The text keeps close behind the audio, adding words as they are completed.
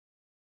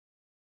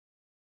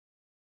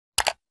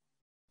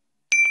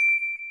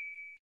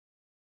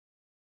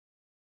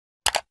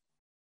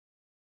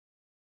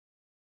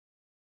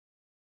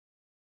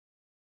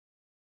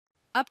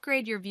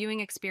Upgrade your viewing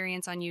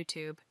experience on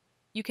YouTube.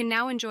 You can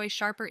now enjoy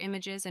sharper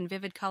images and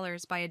vivid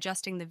colors by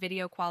adjusting the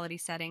video quality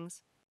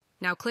settings.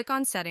 Now click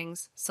on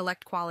Settings,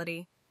 select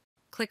Quality.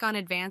 Click on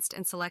Advanced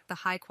and select the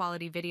High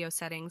Quality Video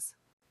settings.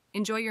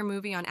 Enjoy your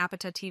movie on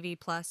APATATV+. You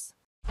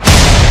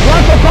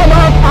want to come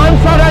up and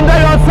surrender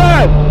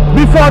yourself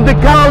before the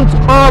count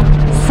of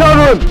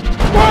 7.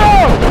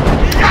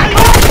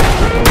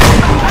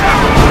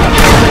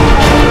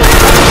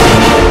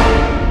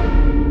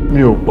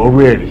 Mi ò gbọ́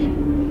wẹ̀rì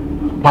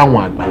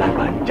báwọn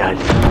àgbàlagbà ń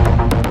jáde.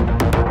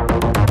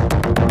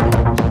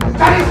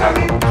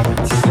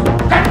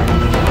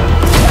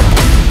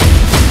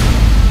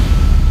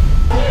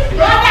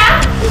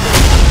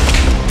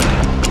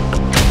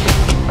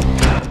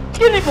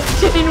 Kí ni kò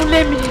ṣe nínú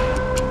ilé mi?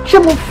 Ṣé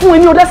mo fún ẹ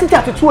ní audacity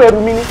àti tú ẹrù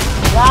mi ni?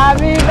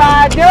 Ràmí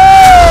Bàdó!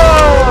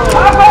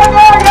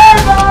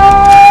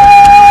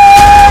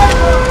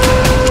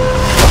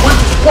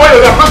 Spoil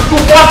your first 2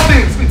 more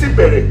things ní ti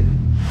bẹ̀rẹ̀.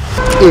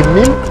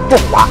 Èmi ń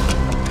bọ̀ wá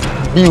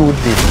bí o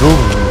lè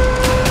lóru.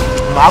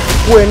 Màá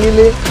kó ẹ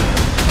nílé,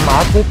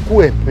 màá tún kó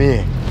ẹ̀mí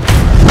ẹ̀.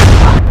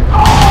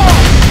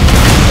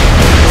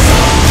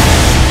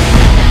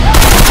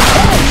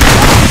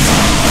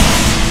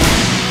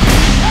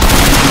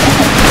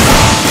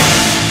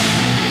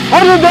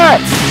 Hold it there!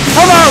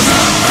 Come out!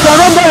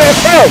 Surrender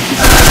yourself!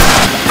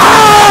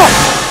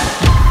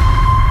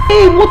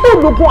 Ìwọ tó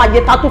lógun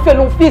àyẹ̀ta tó fẹ́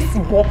ló ń fèsì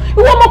bọ́.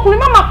 Ìwọ ọmọkùnrin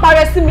má máa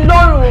parẹ́ sí mi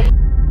lọ́rùn.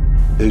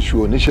 Èṣù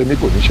oníṣẹ́ mi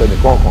kò níṣẹ́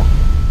nìkan kan.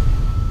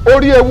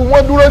 Orí ewu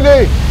wọn dúró lé.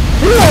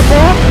 Ilé ẹ̀kọ́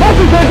wọ́n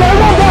ti gbèsè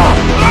lọ́gbà.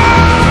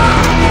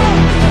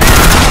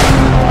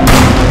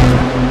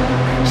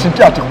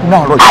 Ṣíkí àti kú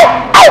náà rọ̀ yìí.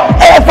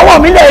 Ẹ fọwọ́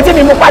mi lẹ́yìn tí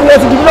mi mú pariwo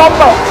ti di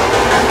nọ́mbà.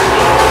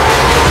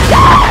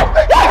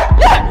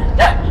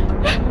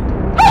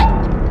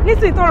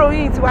 Nítorí tọ́rọ̀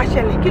yìí ti wá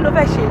ṣẹlẹ̀, kí ló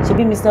fẹ́ ṣe?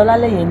 Ṣebí Mr.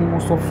 Ọlálẹ́yẹ ni mo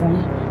sọ fún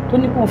yín tó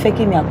ní kó ń fẹ́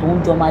kémi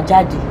àtòun jọ máa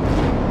jáde.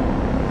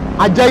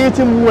 Ajáyé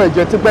tí mú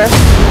ẹ̀jẹ̀ tipẹ́,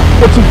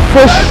 ó ti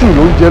fẹ́ ṣù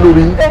ló ń jẹ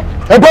lórí.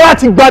 Ẹgbẹ́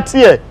láti gbá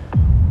tiẹ̀,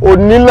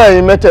 onílẹ̀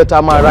yìí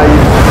mẹ́tẹ̀ẹ̀ta máa ráyè.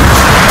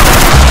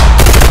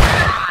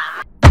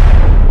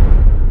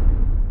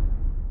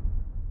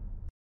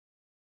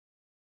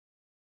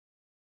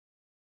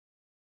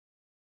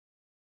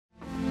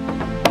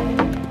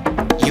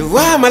 You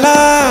are my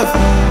love.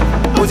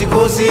 Mo ti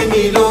kó sí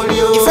mi lórí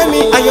o. Ìfẹ́ mi,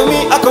 ayọ̀ mi,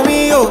 ọkàn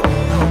mi o.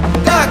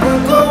 Dákun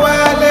kó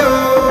wálé o.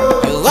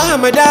 You are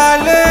my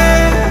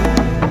darling.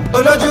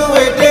 Olójú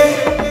èdè,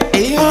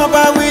 èyí wọn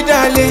bá wí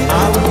dalẹ̀.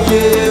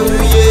 Awuye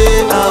wuye,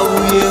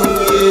 awuye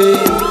wuye.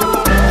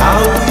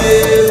 Awuye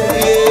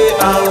wuye,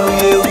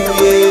 awuye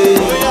wuye.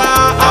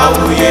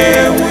 Awuye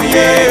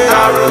wuye,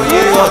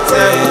 àròyé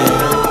ọ̀tẹ̀.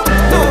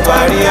 No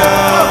barrier,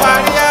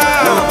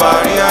 no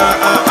barrier,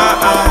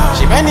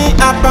 Ṣèbẹ́ni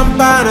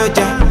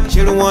apambaraja.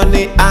 Ṣèrò wọn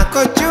ni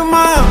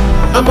àkọ́júmọ́.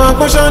 Àmọ́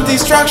abortion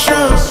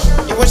distractions.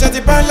 Ìwọ ṣe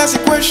ti balance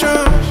equation.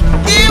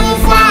 Even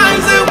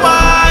finds a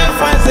wife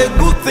finds a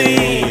good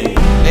thing.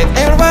 Let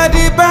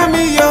everybody buy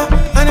me yo.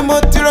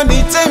 Animal tyranny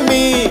tell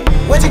me.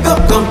 Where you go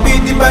come be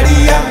the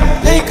barrier.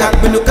 Lẹ́yìn ká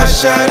pinnu ká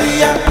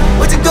ṣàríyá.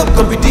 Where you go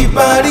come be the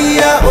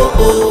barrier. Oh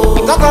oh.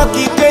 Ìkọ́kọ́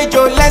kì í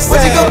péjọ lẹ́sẹ̀.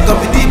 Where you go come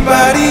be the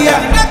barrier.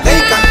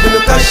 Lẹ́yìn ká pinnu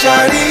ká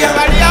ṣàríyá.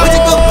 Where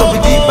you go come be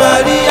the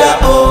barrier.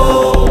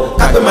 Oh.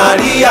 Kápẹ́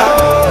Maria.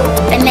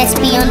 And let's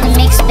be on the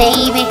mix,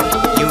 baby.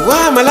 You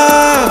are my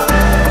love.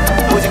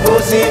 Mo ti kó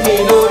sí mi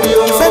lórí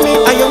o. Ìfẹ́ mi,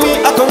 ayọ̀ mi,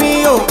 ọkàn mi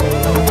o.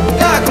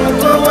 Dákun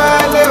kó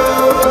wálé o.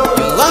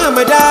 You are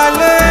my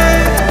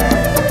darling.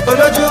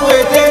 Olójú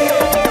èdè,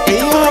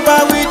 èyí wọn bá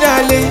wí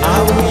dalẹ̀.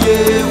 Awuye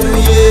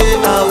wuye,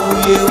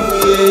 awuye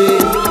wuye.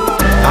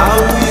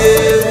 Awuye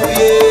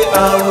wuye,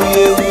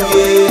 awuye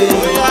wuye.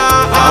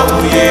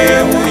 Awuye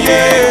wuye,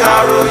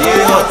 àròyé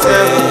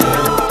ọ̀tẹ̀.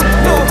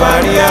 No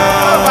barrier,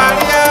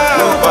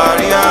 no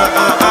barrier,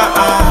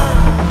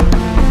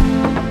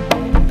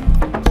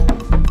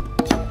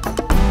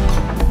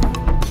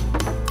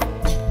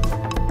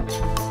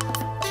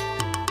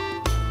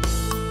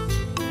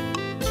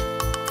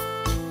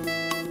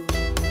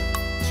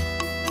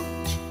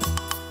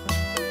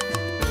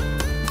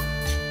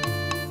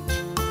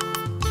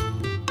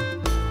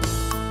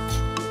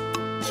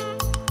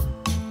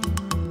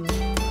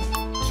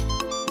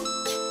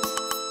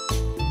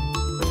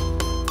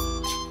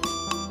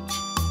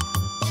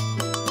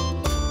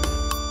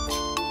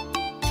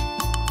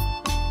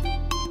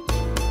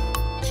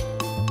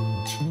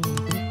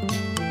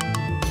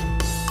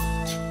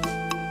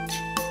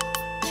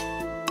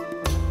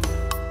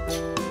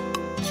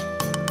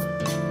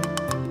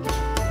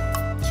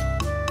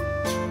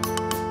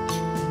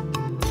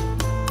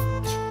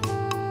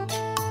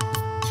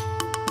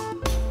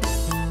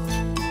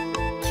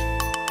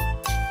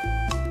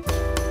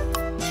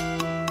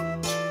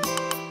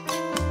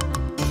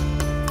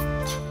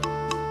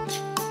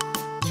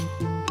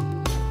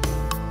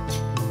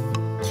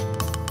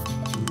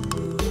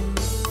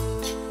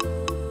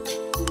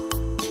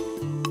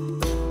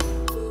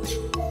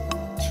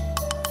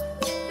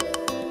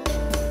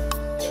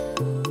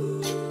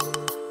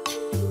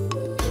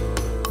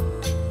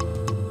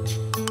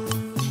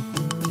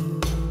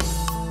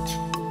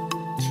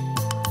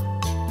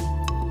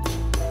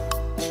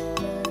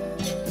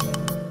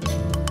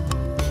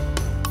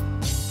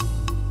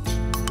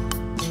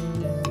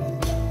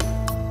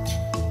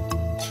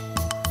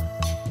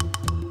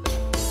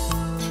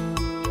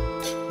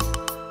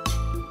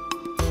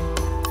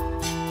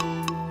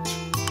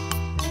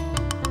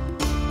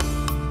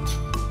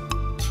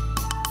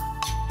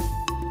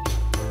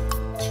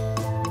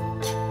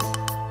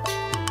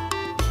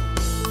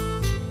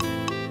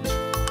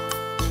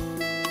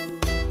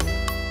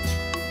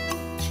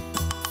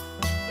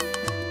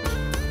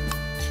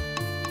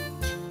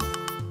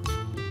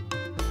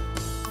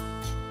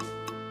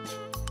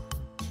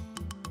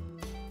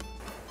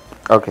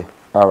 Okay,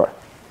 all right.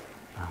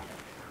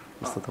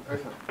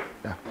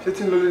 Yeah.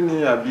 Ṣé lórí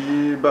ni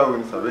àbí báwo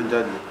ni sàbẹ̀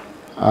jáde?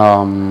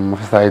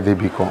 Mr.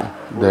 Edebiko,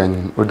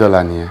 then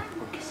Udolani.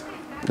 Okay,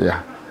 sir.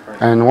 Yeah.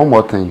 And one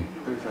more thing.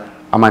 Yes, sir.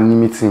 I'm at a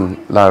meeting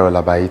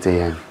Larola by 8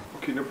 a.m.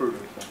 Okay, no problem,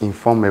 sir.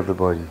 Inform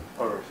everybody.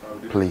 All right, sir. I'll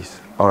do Please.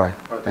 All right.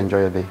 Enjoy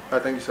your day.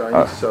 Thank you, sir.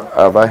 Thank you,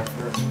 sir. Bye.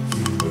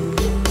 Yeah.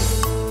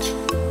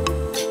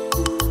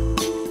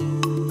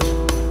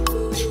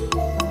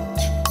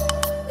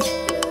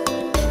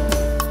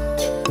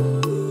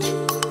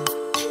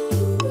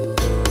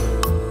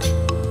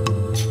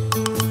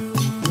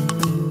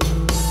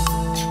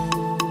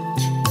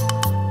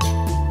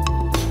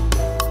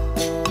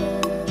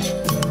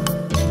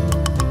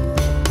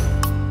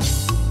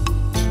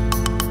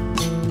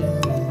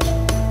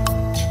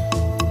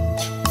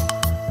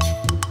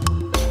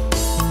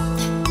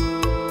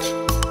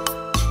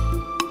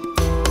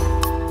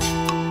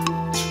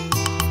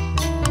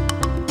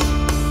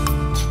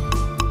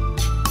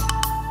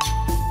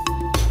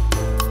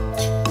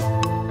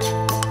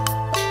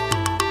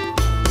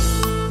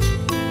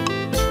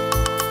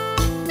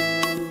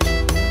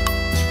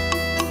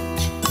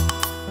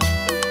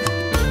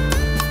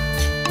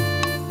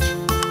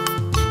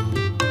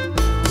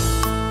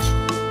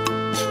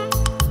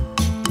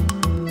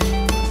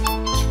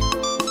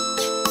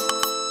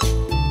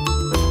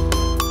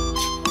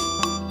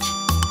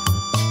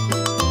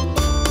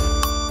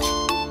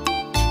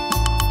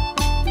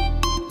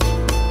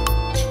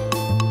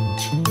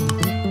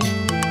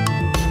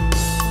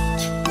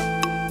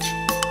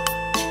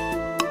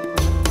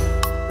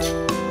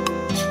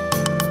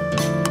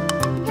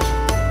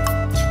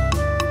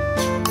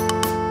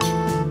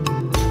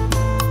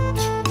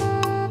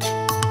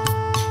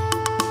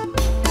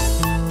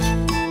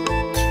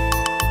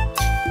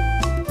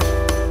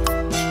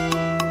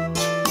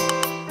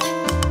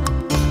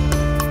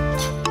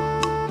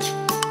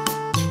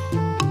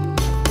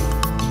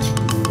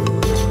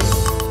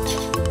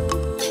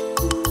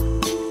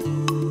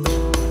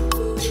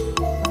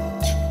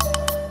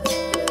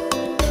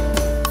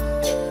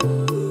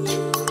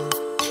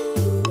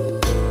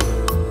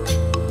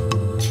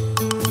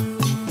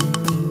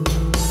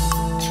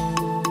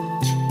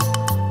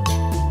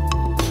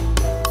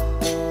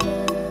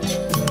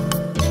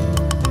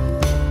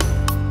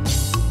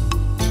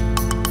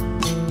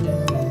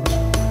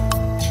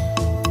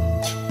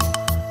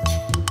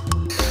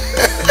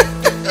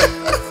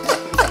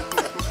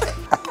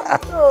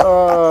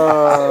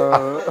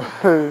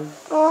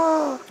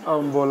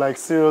 But like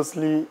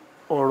seriously,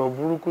 ọ̀rọ̀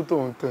burúkú tó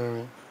ń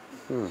tẹ̀rín.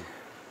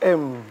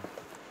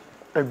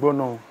 Ẹ̀gbọ́n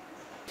náà.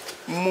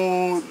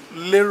 Mo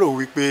lérò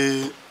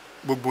wípé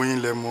gbogbo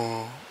yín lẹ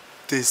mọ̀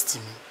taste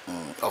mi.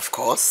 Of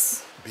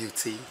course,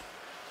 beauty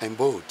and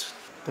bold.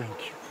 Thank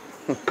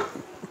you.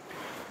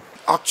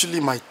 Actually,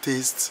 my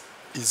taste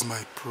is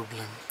my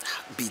problem.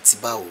 Beauty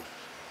báwo.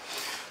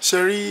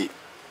 Ṣé rí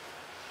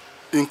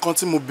nǹkan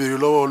tí mo béèrè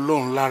lọ́wọ́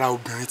Ọlọ́run lára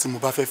obìnrin tí mo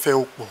bá fẹ́ fẹ́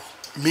ó pọ̀.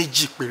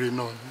 Méjì péré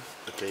náà ni.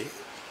 Okay.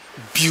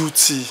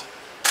 Beauty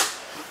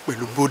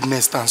pẹ̀lú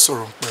boldness tá ń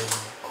sọ̀rọ̀ pẹ̀lú.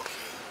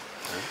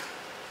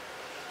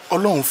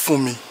 Ọlọ́run fún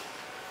mi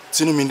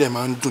tínú mi dẹ̀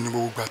máa ń dùn ní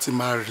gbogbo ìgbà tí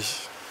máa rí.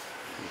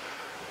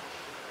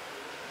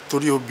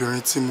 Torí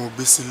obìnrin tí mo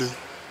gbé sílé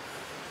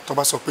tó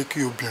bá sọ pé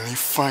kí obìnrin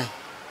fine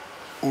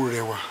ó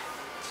rẹwà.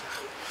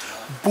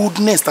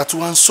 Boldness tá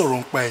tún wá ń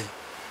sọ̀rọ̀ pa ẹ̀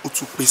ó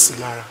tún pé sí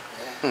lára.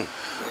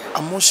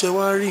 Àmọ́ ṣe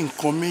wá rí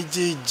nǹkan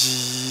méjèèjì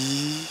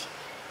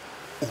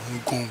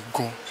òun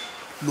gangan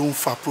ló ń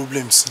fa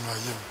problem sínú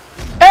ayé mi.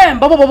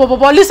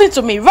 But listen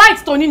to me. Right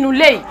to nínú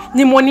ilé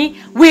ni mo ní.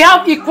 We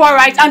have equal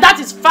rights and that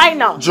is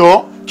final.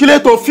 Jọ, kí lè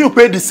tó feel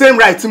pé the same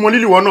right tí mo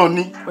lílì wọ́n náà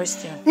ní.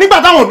 Question.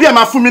 Nígbà táwọn òbí ẹ̀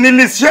máa fún mi ní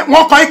list, ṣé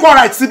wọ́n kọ equal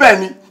rights síbẹ̀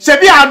ni? Ṣé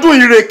bí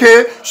adùn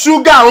ìrèké,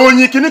 sugar,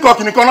 oyin,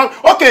 kìnnìkan náà.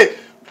 Okay,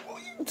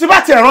 tí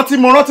bá ti rántí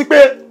mo rántí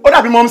pé ó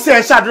dàbí mom sí ẹ̀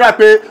ń ṣàdúrà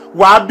pé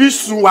wàá bí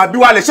sùn, wàá bí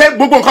wálẹ̀. Ṣé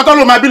gbogbo nǹkan tó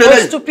ló máa bí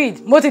lélẹ́yìn? Oh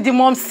stupid, mo ti di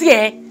mom sí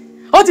ẹ.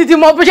 Ó ti di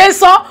mom bó ṣe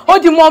sọ, ó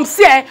di mom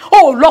sí ẹ.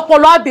 Ó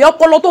lọ́pọlọ àbẹ̀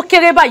ọpọlọ tó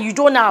kéré báyìí you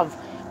don't have.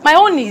 My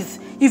own is,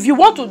 if you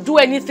want to do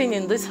anything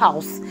in this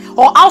house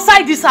or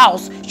outside this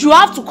house, you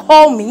have to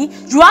call me,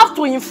 you have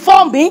to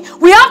inform me,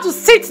 we have to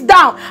sit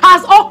down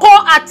as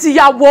ọkọ àti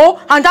ìyàwó,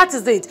 and that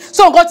is it.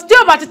 So nǹkan tí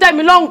o bá ti tẹ́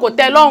mi lọ́rùn kò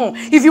tẹ́ lọ́rùn.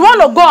 If you want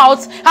to go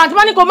out, and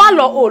money kò má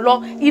lọ ò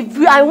lọ.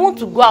 If I want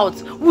to go out,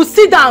 we'll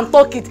sit down and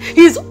talk it.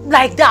 It's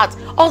like that,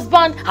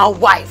 husband and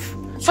wife.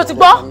 Ṣó ti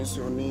gbọ́?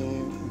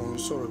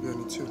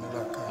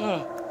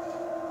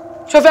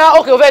 Ṣó fẹ́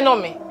okay, o fẹ́ nà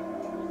mí.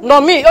 Nà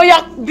mí, ó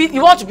yá,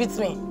 you want to beat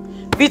me?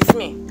 Beat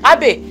me.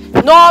 Abe,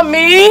 no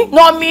me,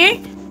 no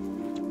me.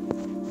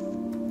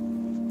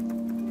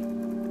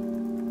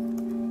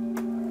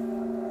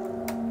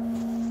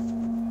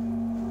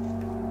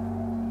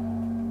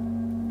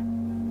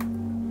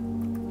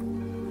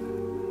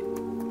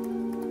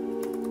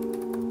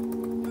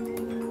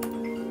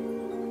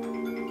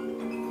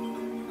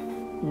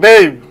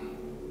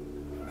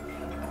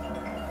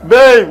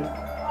 Babe.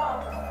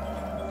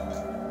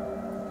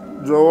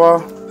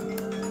 Jowa.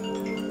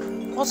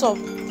 What's up?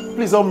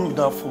 Please help me with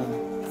that phone.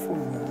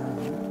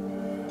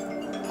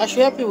 I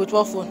should help you with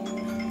what phone?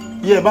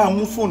 Yeah, bá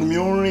mú phone mi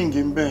ó ring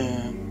ńbẹ̀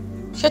yẹn.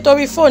 Ṣé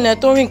torí phone ẹ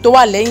tó ring tó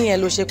wà lẹ́yìn ẹ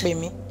ló ṣe pè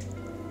mí?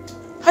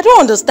 I don't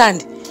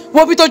understand.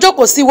 Wo bí tó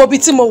jókòó sí, wo bí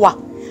tí mo wà.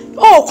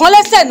 Oh, kan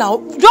lẹ́sẹ̀ now.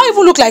 You don't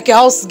even look like a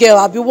house girl,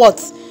 abi what?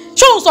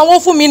 Ṣé o ń sanwó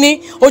fún mi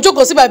ni? O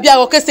jókòó sí bàbí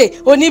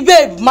àròkẹ́sẹ̀, o ní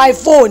babe, my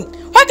phone.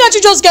 Why can't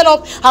you just get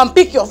up and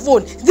pick your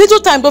phone? Little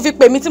time tó fi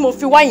pè mí tí mo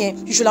fi wá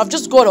yẹn, you should have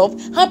just got up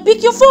and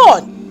pick your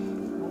phone.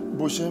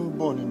 Bó ṣe ń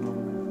bọ̀ nínú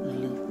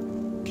ilé,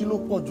 kí ló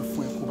pọ̀ jù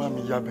fún ẹ kó bá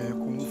mi yabẹ̀ ẹ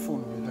kó mú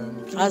phone mi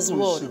dání? As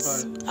what?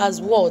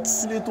 As what?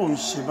 Kí ló tó ń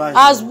ṣe báyìí?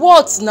 As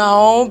what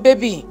now,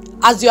 baby?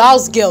 As your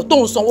house girl, tó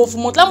ń sanwó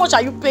fún month. How much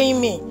are you paying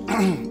me?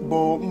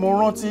 But mo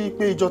rántí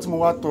pé ìjọ́ tí mo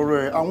wá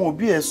tọrọ ẹ, àwọn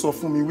òbí ẹ sọ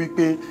fún mi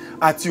wípé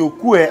àti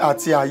òkú ẹ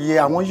àti àyè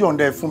àwọn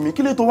yọ̀ǹda ẹ fún mi.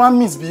 Kí ló tó wá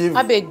misbehave?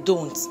 Abe,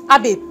 don't.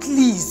 Abe,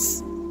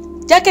 please.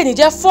 Jẹ́ kí ni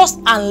jẹ́ first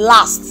and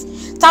last.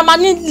 Ta ma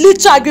ní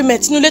little agreement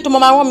nínú ilé tó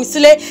máa rán mi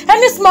sílé.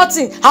 Any small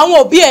thing, àwọn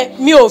òbí ẹ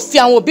mi ò fi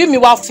àwọn òbí mi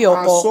wá fi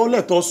ọkọ.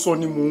 Àsọlẹ̀ tó sọ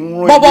ni mò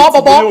ń rán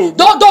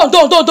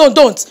Bọ̀bọ̀,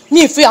 don't.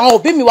 Mi fi àwọn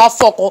òbí mi wá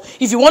fọkọ.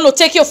 If you want to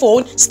take your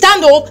phone,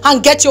 stand up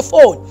and get your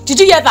phone. Did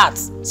you hear that?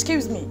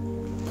 Excuse me.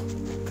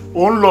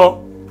 Ó ń lọ.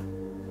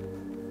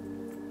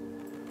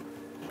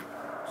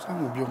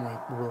 Sáwọn òbí ọmọ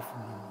ìpúrọ̀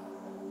fún mi.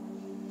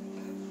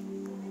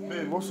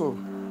 Babe, what's up?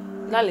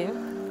 Darling.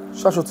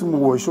 Ṣaṣọ tí mo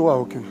wọ̀ ìṣó wà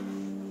okay?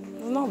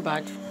 Not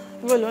bad.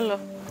 Ibo ló ń lọ?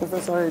 Mo fẹ́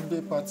sáré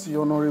dé party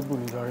honourable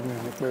ní ìdarí mi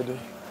ní pẹ́ dé.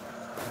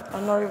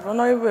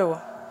 Honourable ẹ̀wọ̀?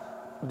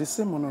 The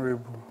same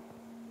honourable.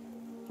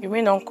 You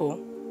mean uncle?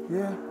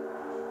 Yeah.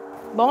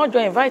 But wọ́n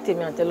jọ invite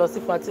me àti lọ sí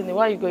party ni. Why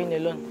are you going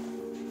alone?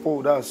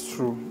 Oh, that's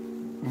true.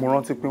 Mo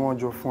rántí pé wọ́n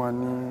jọ fún wa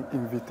ní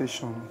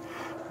invitation.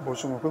 But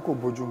ṣe mọ̀ pé kò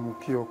bójú mu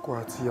kí ọkọ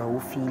àti ìyàwó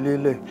fi ilé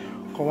lẹ̀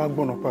kó wá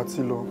gbọ̀nà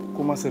party lọ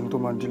kó má sẹ́ni tó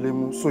máa dilé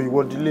mú. So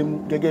ìwọ dilé mú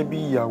gẹ́gẹ́ bí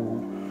ìyàwó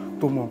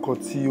tó mọ nǹkan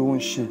tí ó ń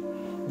ṣe.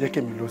 Jẹ́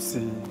kẹ́mi lọ sí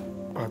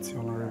party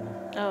honourable.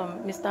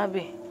 Mr.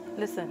 Abe,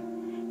 listen.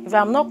 If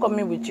I'm not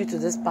coming with you to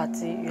this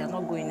party, you are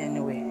not going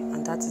anywhere,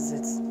 and that is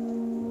it.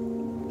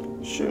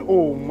 Ṣé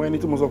o mọ ẹni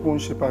tí mo sọ pé ó ń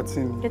ṣe party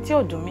ni? Etí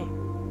ò dùn mí.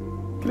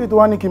 Kí ló tó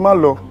wá ní kí n má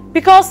lọ?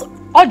 Because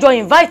ọjọ́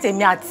invite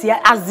mi àti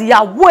as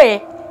ìyàwó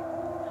ẹ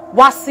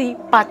wá sí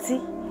party,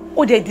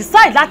 o dey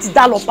decide láti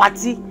dá lọ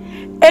party.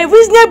 A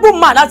reasonable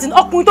man, as in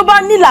ọkùnrin tó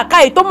bá ní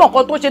làákàyè tó mọ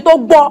nǹkan tó ṣe tó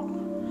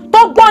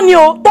gbọ́ ni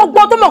o, tó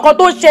mọ nǹkan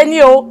tó ṣe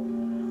ni o.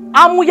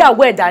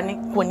 Amúyàwó ẹ̀ dání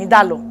kò ní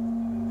dá lọ.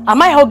 Am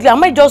I ugly?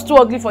 Am I just too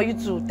ugly for you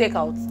to take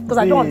out? Because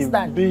I don't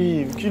understand.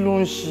 Babe, kí ló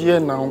ń ṣe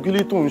ẹ́ náà? Kí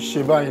ló tó ń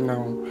ṣe báyìí náà?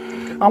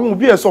 Àwọn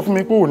òbí ẹ̀ sọ fún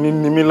mi pé ò ní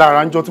ní mi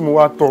lára ńjọ́ tí mo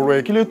wá tọrọ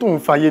ẹ̀. Kí ló tó ń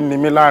fàyè ní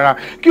mi lára?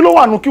 Kí ló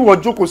wà nù kí wọ́n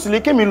jókòó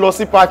sílé kémi lọ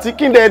sí party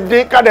kí n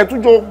dé ká dẹ̀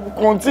tún jọ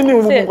continue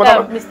gbogbo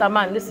nǹkan. Mr.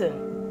 Man, listen.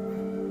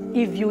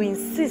 If you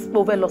insist pé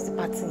o fẹ́ lọ sí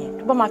party yẹn,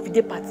 tó bá máa fi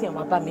dé party yẹn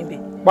wá bá mi bẹ̀.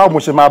 Báwo mo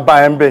ṣe máa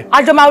bá ẹ ń bẹ̀?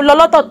 Àjọ máa lọ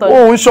lọ́tọ̀ọ̀tọ̀.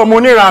 Ó ń ṣọmọ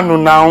oníranù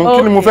náà.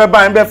 Kí ni mo fẹ́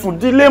bá ẹ ń bẹ̀ fún?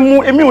 Dílé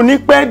mú èmi ò ní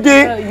pẹ́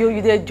dé.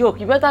 You dey joke.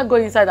 You better go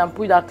inside and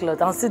pull that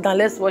cloth and sit down.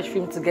 Let's watch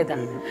film together.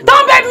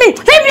 Don't beg me.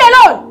 Leave me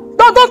alone.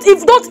 Don't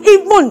even.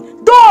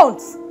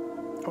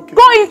 Okay.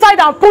 Go inside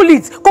and pull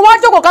it. Go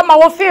watch your come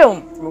our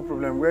film. No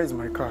problem. Where is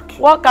my car key?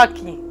 What car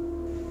key?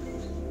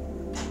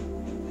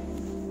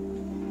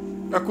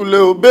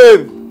 Akule,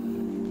 babe.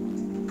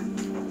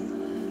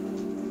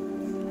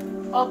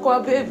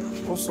 Ọkọ, babe.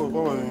 What's up?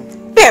 How are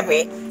you?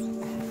 Baby.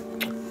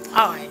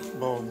 How are you?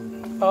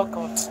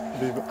 Welcome.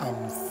 Babe, I'm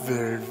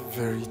very,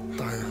 very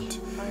tired.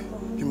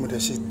 Bí mo dẹ̀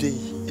ṣe dé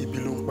yìí, ebi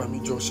ló ń pa mí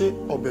jọ. Ṣé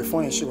ọbẹ̀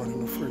fún yẹn ṣì wà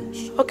nínú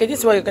fridge? Okay, this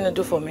is what you're gonna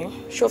do for me.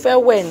 Ṣó fẹ́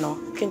wẹ̀ náà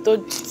kí n tó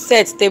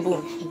set table.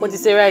 Mo ti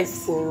ṣe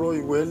rice.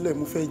 Ọ̀rọ̀ ìwẹ̀ ẹlẹ̀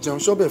mo fẹ́ jẹun.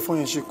 Ṣé ọbẹ̀ fún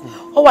yẹn ṣì kù?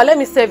 Oh, well, let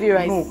me serve you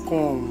rice. No,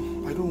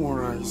 come. I don't want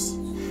rice.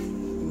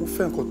 Mo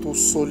fẹ́ nǹkan tó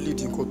solid,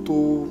 nǹkan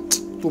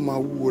tó máa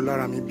wúwo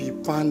lára mi bíi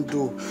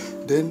pando.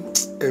 Then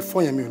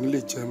ẹ̀fọ́ yẹn mi ò ní lè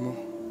jẹ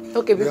mọ́.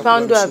 Okay, bíi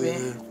pando àbí?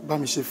 Bá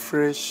mi ṣe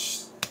fresh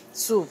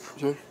soup.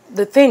 Yeah.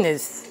 The thing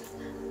is,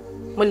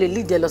 mo lè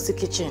lead ẹ lọ sí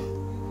kitchen.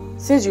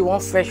 Since you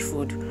want fresh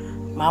food,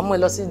 màá mú ẹ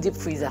lọ sí deep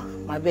freezer.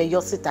 Màá bẹ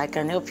yọ síta. I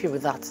can help you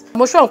with that.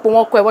 Mo sure pé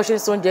wọ́n kọ́ ẹ bó ṣe ń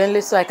sọ oúnjẹ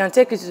ńlẹ̀, so I can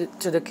take you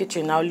to the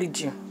kitchen. I'll lead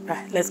you.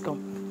 Right, let's go.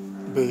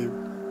 Babe,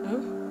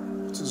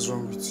 what is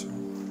wrong with you?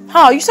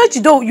 How? You said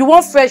you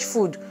want fresh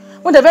food.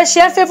 Mo dẹ̀ fẹ́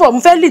share favor. Mo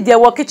fẹ́ lead ẹ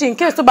wọ kitchen in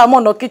case tó bá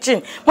mọ̀ no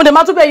kitchen. Mo dẹ̀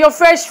máa tún bẹ your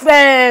fresh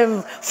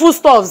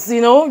foodstuffs,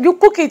 you know. You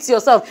cook it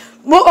yourself.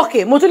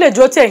 Okay, mo tún lè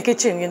dúró tẹ̀ in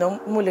kitchen, you know.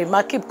 Mo lè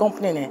máa keep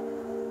company nẹ.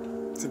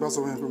 Tí bá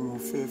sọ wọ́n pé mo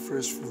fẹ́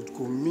fresh food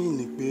kò mean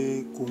ni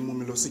pé kò mú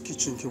mi lọ sí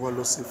kitchen kí n wá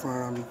lọ ṣe fún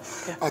ara mi.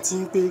 Àti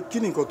pé kí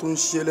ni nǹkan tó ń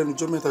ṣe ẹ́ lẹ́nu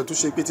ọjọ́ mẹ́ta tó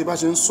ṣe pé tí bá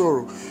ṣe ń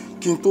sọ̀rọ̀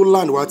kí n tó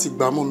land wá ti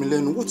gbà mọ́ mi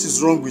lẹ́nu. What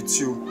is wrong with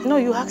you? No,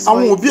 you ask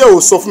for it. Àwọn òbí ẹ̀ ò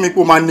sọ fún mi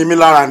pé ó máa ní mi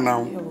lára náà.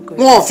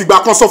 Wọ́n ò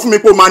fìgbà kan sọ fún mi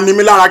pé ó máa ní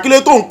mi lára. Kí ló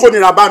tó ń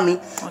kónira bá mi?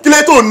 Kí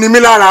ló tó ń ní mi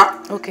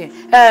lára? Okay,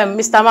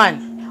 Mr. Man,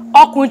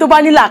 ọkùnrin tó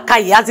bá ní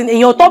làákàyè, as in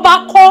èèyàn tó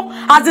bá kọ́,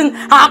 as in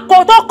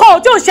àkọ́ tó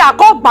kọ́ tí ò ṣe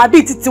àkọ́gbà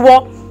bíi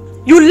titiwọ́.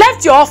 You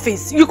left your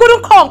office. You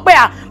couldn't come,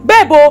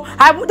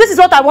 babe. This is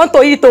what I want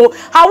to eat.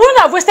 I wouldn't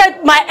have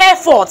wasted my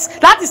efforts.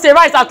 That is the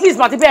rice, at least,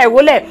 Mati be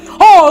wole.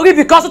 Oh,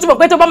 because to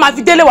be to ba ma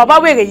fi dele wa ba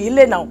were yi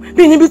le now.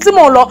 Bí níbi tí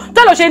mo lọ,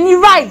 tó lọ ṣe ní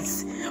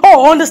rice.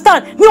 Oh,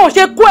 understand? Mi ò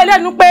ṣe kó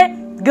ẹlẹ́nu pé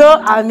go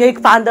and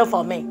make pounder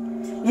for me.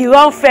 You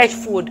want fresh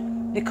food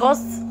because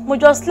mo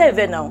just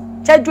slave now.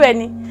 Ṣẹ́jú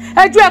ẹni.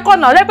 Ẹjú ẹ̀kọ́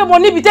náà lẹ́pẹ́ mo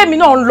níbi tèmi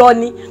náà ń lọ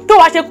ni. Tó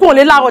wá ṣe kúrò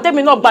lé láàárọ̀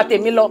tèmi náà gba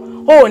tèmi lọ.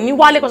 O ní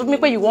wálé kó sọ fún mi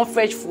pé you want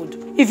fresh food.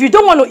 If you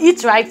don't want to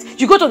eat right,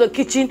 you go to the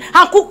kitchen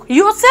and cook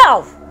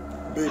yourself.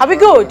 Are we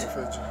good?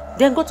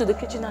 Then go to the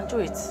kitchen and do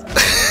it.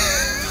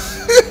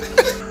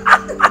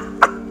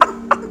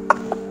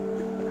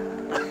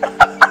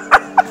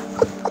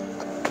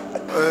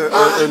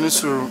 Ẹni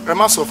sùúrù, ẹ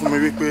má sọ fún mi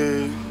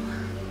wípé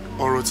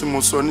ọ̀rọ̀ tí mo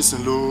sọ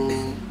nísìn ló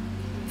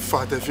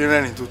fà tẹ̀fí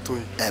rẹ́rìn tó tó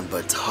yìí.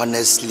 But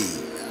honestly,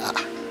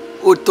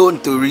 ó tó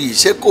nítorí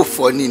ṣé kò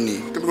fọ́nì ni.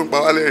 Kí ló ń pa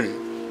wá lẹ́rìn?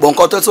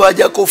 Bọ̀ǹkan tó wá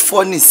jẹ́ kó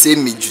fọ́nì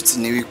sẹ́mi jù ti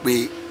ni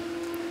wípé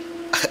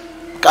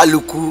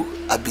kálukú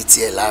àbí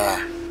tiẹ̀ lára.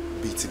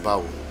 Bíi ti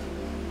báwo?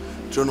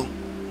 Jóná,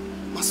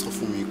 má sọ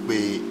fún mi pé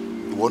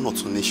ìwọ náà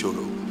tún ní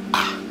ìṣòro.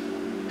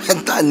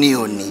 Ẹ̀ńtà ni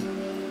ò ní.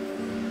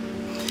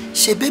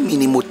 Ṣé bẹ́mi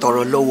ni mo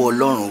tọrọ lọ́wọ́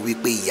Ọlọ́run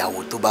wípé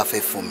ìyàwó tó bá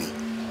fẹ́ fún mi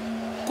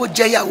kó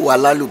jẹ́ ìyàwó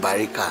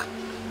alálùbáríkà.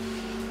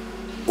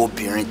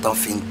 Obìnrin tán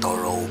fi ń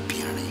tọrọ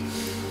obìnrin.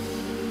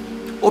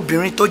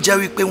 Obìnrin tó jẹ́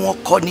wípé wọ́n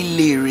kọ́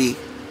nílé rẹ̀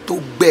tó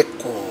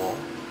gbẹ̀kọ́.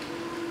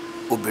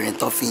 Obìnrin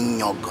tán fi ń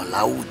yangàn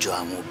láwùjọ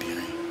àwọn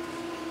obìnrin.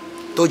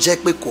 Tó jẹ́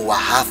pé kò wá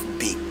half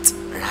baked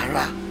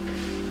rárá.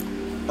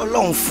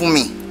 Ọlọ́run fún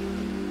mi.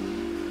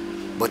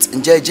 But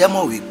ǹjẹ́ ẹ jẹ́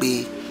mọ̀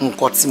wípé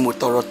nǹkan tí mo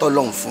tọrọ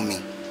tọ́lọ́run fún mi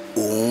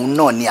òun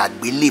náà ni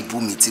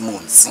àgbélébù mi tí mò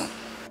ń sìn.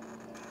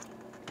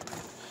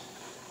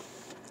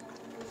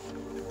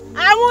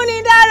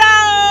 Amúnidára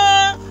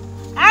o,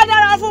 á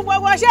dára fún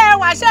gbogbo ṣé ẹ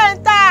wà ṣé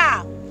ń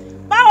tà.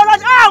 Báwo lọ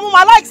mo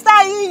mà like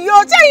style yìí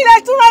o, ṣé ilẹ̀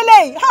túnra lè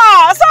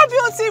so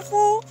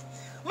beautiful.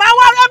 Màá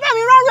wá ẹ bá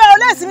mi rán rẹ̀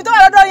olóòsì mi tó wà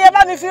lọ́dọ̀ yẹn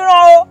bá mi fi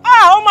rán o.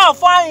 Ó mà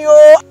fine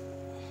o.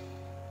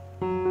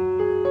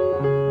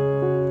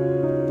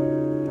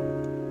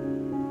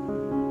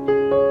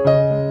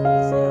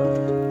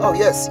 Oh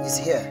yes, he's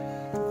here.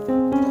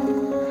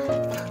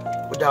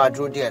 Ó dá wa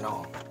dúró díẹ̀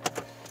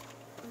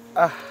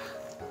náà.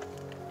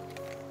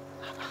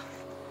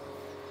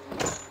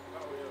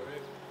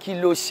 Kí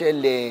ló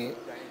ṣẹlẹ̀?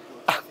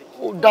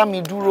 Ó dá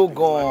mi dúró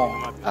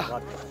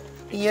gan-an.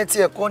 Ìyẹn tí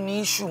ẹ̀kọ́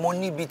ní issue mo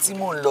níbi tí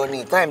mò ń lọ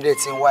ní time dẹ̀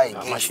ti ń wá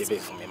against. Má ṣe bẹ́ẹ̀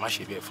fún mi, má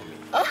ṣe bẹ́ẹ̀ fún mi.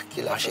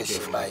 Kí la fẹ́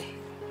ṣe báyìí?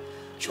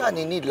 Ṣé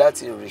ní need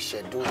láti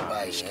reschedule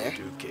báyìí?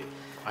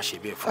 Má ṣe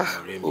bẹ́ẹ̀ fún mi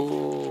ọ̀rẹ́ mi.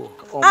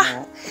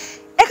 Ọmọ.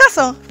 Ẹ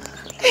káàsán.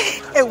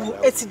 Ẹ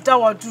wò ẹ ti dá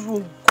wa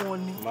dúró gan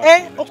ni.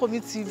 Ọkọ mi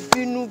ti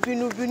bínú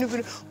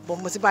bọ̀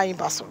mo ti bá yín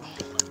bá sọ̀rọ̀.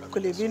 Kò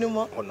lè bínú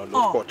mọ́. Ọ̀nà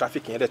ló pọ̀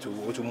traffic yẹn dẹ̀ tó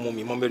ó tún mú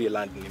mi mọ́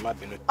Maryland ní má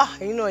bínú.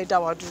 Ẹ̀yin náà ẹ dá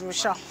wa dúró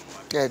ṣá.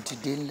 Ẹ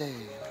dìde ńlẹ̀.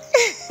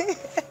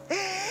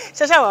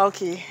 Ṣáṣá wa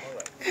okay.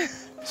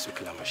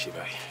 Sókè la máa ṣe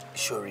báyìí.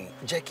 Ṣòrí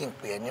jẹ́ kí n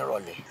pè ẹ́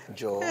nírọ̀lẹ́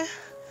jọ.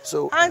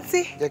 So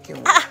Aunty. Jẹ́ kí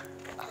n wò.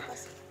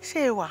 Ṣé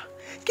ẹ wà?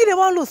 Kí lè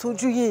wá lò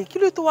sójú yìí? Kí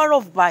ló tó wá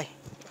rough báyìí?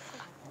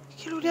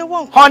 Kí ló dé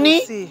wọ́n nǹkan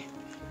Honey. sí?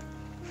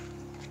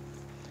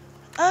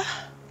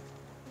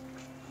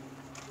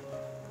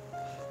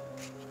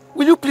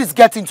 Will you please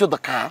get into the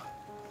car?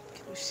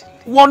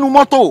 Wọnú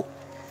mọ́tò.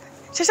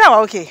 Ṣáṣá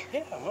wa okay.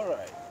 Yeah, I'm all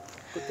right.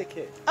 Go take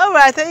care. All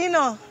right, you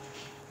know.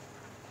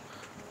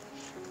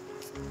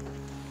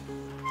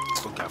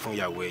 Ọ̀gá fún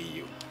ìyàwó ẹ̀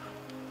yìí o.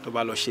 Tó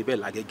bá lọ ṣe bẹ́ẹ̀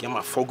lágẹ̀gẹ̀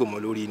máa fọ́gò mọ́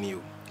lórí ni o.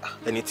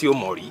 Ẹni tí ó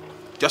mọ̀ rí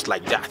just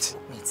like that.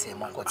 Mi ti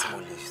mọ nǹkan tí mo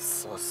lè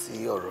sọ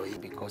sí ọ̀rọ̀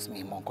yìí because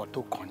mi mọ nǹkan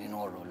tó kàn nínú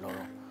ọ̀rọ̀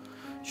lọ́rọ̀.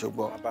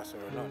 Ṣùgbọ́n Bá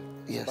sọ̀rọ̀ náà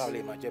ni. Yes. Báwo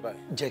lè máa jẹ́ báyìí?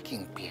 Jẹ́ kí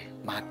n pè ẹ́,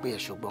 máa pè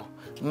ẹ́ ṣùgbọ́n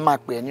máa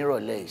pè ẹ́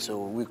nírọ̀lẹ́ yìí so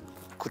we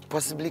could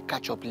possibly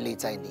catch up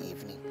later in the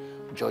evening.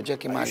 Jọ̀ọ́ jẹ́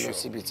kí n máa lọ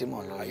síbi tí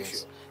mò ń lọ.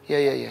 Yes.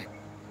 Yeah.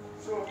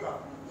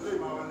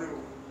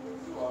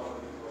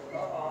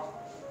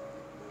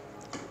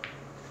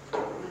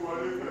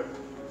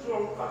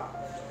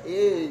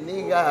 Hey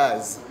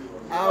niggas,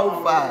 how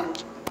far?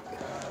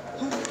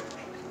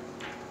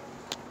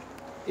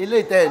 Ilé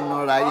ìtẹ́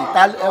ìnura yìí,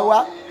 ẹ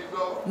wá.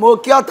 Mo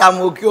kí ọ̀tá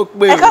mo kí ó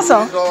pé. Ẹ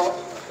káàsán.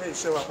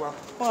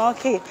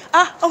 Okay.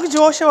 Uncle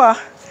Juwon ṣé wà?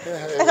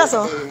 Ẹ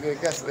káàsán.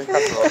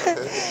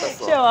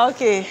 Ṣé wà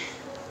okay?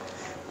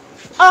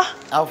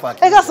 How far?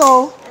 Ẹ káàsán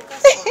o.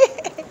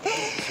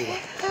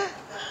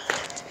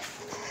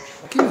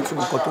 Kí ni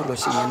túmọ̀ nǹkan tó lọ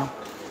ṣe yẹn náà?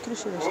 Kí ló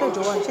ṣẹlẹ̀? Ṣé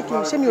ìjọ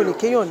wa ṣé mi ò lè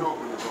kéyàn ni?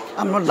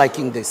 I'm not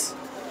liking this.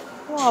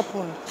 What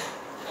happened?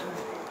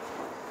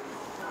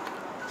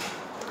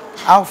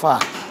 How far?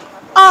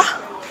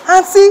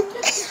 Aunty.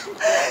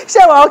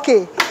 Ṣé wà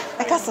okay?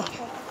 Ẹ káàsán.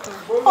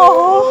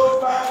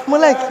 Mo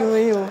like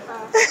yín o.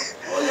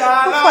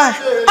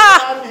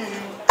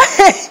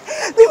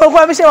 Bí mo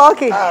gbọ́ mi ṣé wà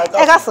okay?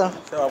 Ẹ káàsán.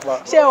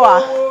 Ṣé wà?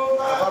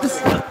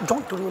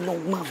 Don't do it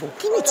long, Mabo.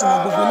 Kí ni túmọ̀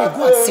gbogbo ilé?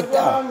 Go and sit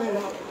down.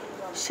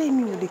 Ṣé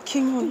mi ò lè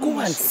kéyàn ni? Go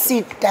and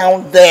sit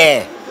down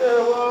there.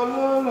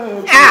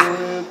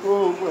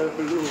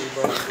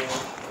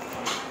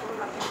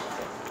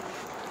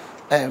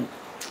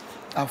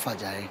 Alpha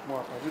Jare.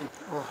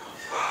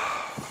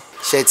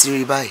 Ṣé ti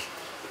rí báyìí?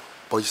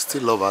 But you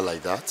still love her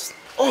like that?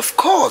 Of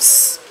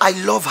course, I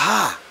love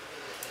her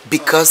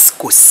because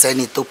kò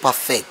sẹ́ni tó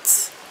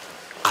perfect.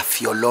 Àfi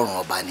àfi Ọlọ́run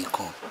ọba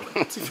nìkan.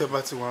 Tí ìfẹ́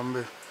bá ti wà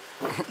ńbẹ̀.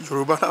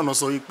 Yorùbá náà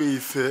sọ wípé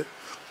ìfẹ́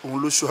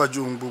òun ló ṣáájú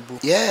ohun gbogbo.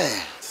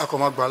 A kò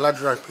máa gbà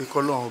ládùúrà pé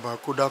k'Ọlọ́run ọba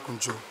kó dákun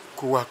jọ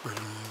kó wà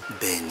pẹ̀lú yín.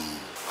 Bẹ́ẹ̀ni.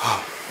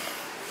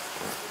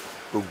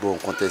 Gbogbo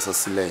nǹkan tẹ́ sọ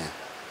sílẹ̀ yẹn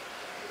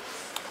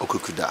ó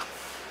kúkú dà.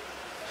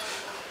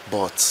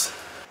 But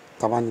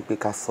tá bá ní pé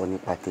ká sọ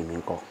nípa tèmi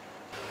ńkọ́.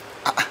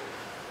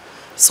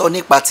 Sọ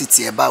nípa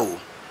títí ẹ báwo?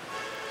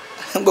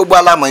 Gbogbo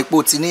alámọ̀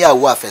ipò ti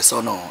níyàwó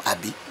àfẹ́sọ́nà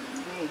àbí?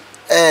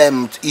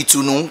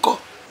 Ìtùnú ńkọ́?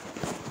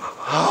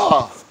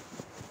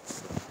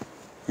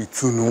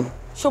 Ìtùnú.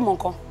 Ṣó mọ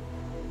nǹkan?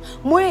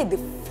 Mo hate the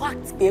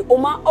fact that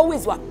Oma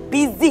always was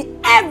busy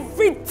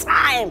every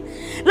time.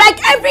 Like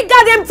every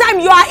goddamn time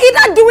you are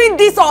either doing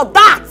this or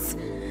that.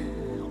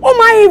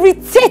 Oma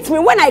irritates me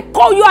when I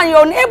call you and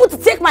you're unable to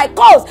take my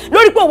calls.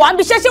 Lórí pé wàá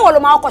bí ṣẹ́ṣẹ́ wọ̀ ló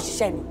máa kọ́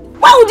ṣiṣẹ́ ni.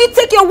 Why would you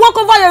take your work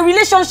over your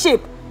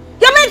relationship?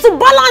 You're meant to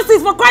balance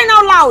it for crying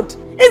out loud.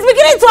 It's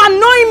beginning to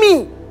annoy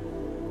me.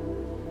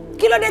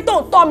 Kí ló dé tó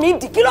ń tọ́ mi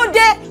dì? Kí ló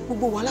dé?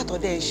 Gbogbo wàhálà tó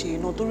dẹ̀ ń ṣe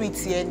iná torí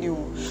ti ẹni o.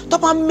 Tó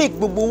bá make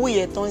gbogbo owó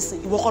yẹn tán sí,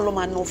 ìwọ kọ́ ló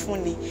máa ná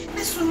fún ni.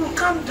 Nísùnú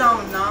calm down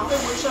now. Ẹ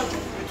wo iṣẹ́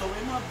àjọpọ̀ ìtọ̀wé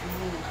ẹ má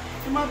bínú.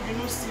 Ẹ má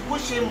bínú sí bó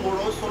ṣe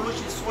mọ̀rọ̀ sọ ló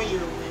ṣe sọ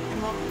yẹn o. Ẹ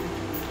má bínú.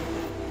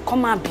 Kọ́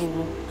má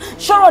bínú.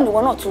 Ṣọ́rọ̀ nìwọ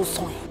náà tún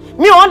sọ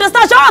yẹn. Mi ò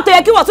understand ṣọ́rọ̀ tó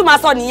yẹ kí wọ́n tún máa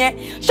sọ nìyẹn.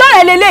 Ṣọ́rọ̀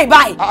ẹ lélẹ́yìí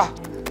báyìí.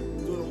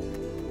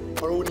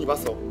 Ọ̀rọ̀ wo ni ìbá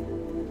sọ?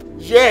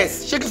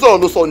 Yes, ṣé kí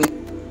sọ̀rọ̀ ló sọ ni?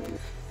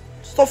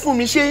 Sọ fún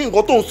mi ṣé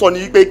nǹkan tó ń sọ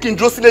ni pé kí n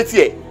dúró sílé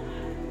tiẹ̀?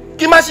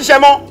 Kí má ṣiṣẹ́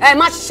mọ́? Ẹ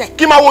má ṣiṣẹ́.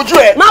 Kí má wojú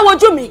ẹ? Má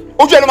wojú mi.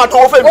 Ojú ẹ ló máa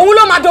dánwó fẹ́ mi. Òun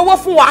ló máa dánwó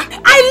fún wa.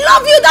 I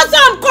love you, that's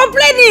why I'm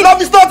complaining.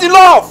 Love is not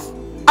enough.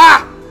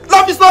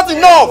 Love is not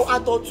enough.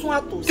 Àtọ̀tún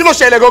àtòsí. Kí ló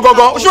ṣẹlẹ̀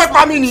gangan? O ṣe fẹ́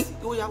pa mí ni?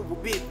 Ó yá wò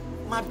bẹ́ẹ̀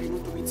má bínú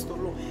torí ti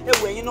tọ́lọ́. Ẹ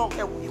wò ẹ̀yin náà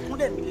ẹ wò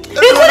ìkúnlẹ̀ mi lélẹ̀.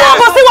 Ìkúnlẹ̀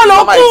àbòsí wo ló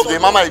kú?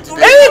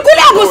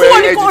 Ìkúnlẹ̀ àbòsí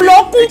wo ló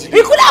kú?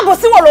 Ìkúnlẹ̀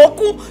àbòsí wo ló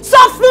kú?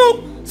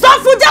 Sọ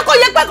fún jẹ́ kó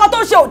yẹ pé kan tó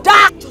ṣe ò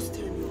dáa.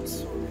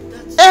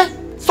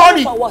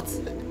 Sorry. For what?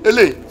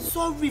 Ele.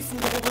 Sorry fún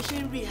gbogbo bó ṣe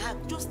ń react.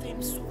 Just tell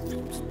me sorry.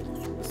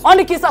 Wọ́n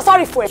ní kí n sọ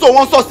sorry fún ẹ. So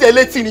wọ́n sọ sí ẹ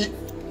létí ni.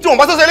 Tí wọ́n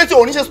bá sọ sí ẹ létí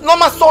òní ṣe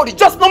normal sorry,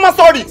 just normal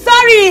sorry.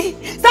 Sorry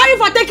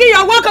for taking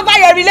your work over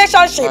your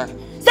relationship.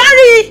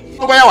 Sorry.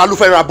 Tó bá yà wà ló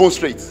fẹ́ ra bone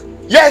straight.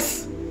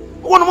 Yes.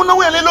 Owó ni mo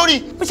náwó ẹ̀ lé lórí.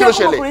 Kí ló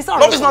ṣẹlẹ̀?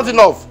 Love is not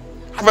enough.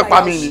 Ó fẹ́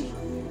pa mí ni.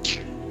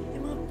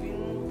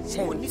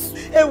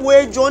 Ẹ wo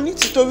ẹjọ́ ní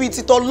títorí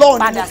títọ́ lọ́ọ̀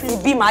ni. Padà sí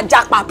bí màá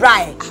jápa bra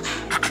ẹ̀.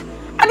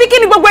 Àbí kí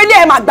ni gbogbo ilé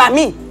ẹ̀ máa gbà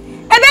mí?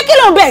 Ẹbẹ́ kí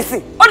ló ń bẹ̀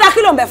sí? Ó dá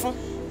kí ló ń bẹ̀ fún?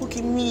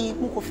 Okay,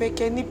 mo kò fẹ́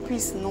kẹ́ ní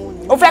peace náà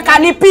ni. Ó fẹ́ ká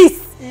ní peace.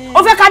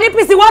 Ó fẹ́ ká ní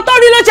peace. Ìwọ tó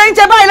rí ló ṣe ń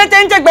ṣe báyìí ló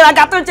ṣe ń ṣe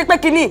gbéraga tó ń ṣe pé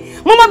kíní.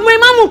 Mo mọ bí mo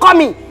máa mú nǹkan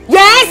mi.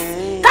 Yes.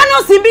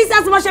 Kánò sí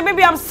business mo ṣe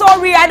baby I'm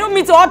sorry I don't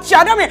mean to hurt you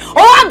I don't mean. Ó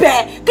wá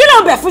bẹ̀ kí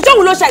ló ń bẹ̀ fún ṣé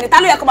òun ló ṣe ìdíta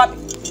ló yẹ kó máa bẹ̀.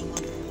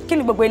 Kí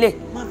ni gbogbo ilé?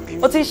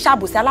 Ó ti ń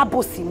ṣàbòsí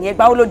alábòsí ní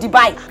ẹgbàá ó ló di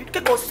báyìí.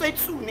 Kẹ́kọ̀ọ́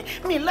settle ni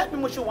mi like bí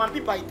mo ṣe wà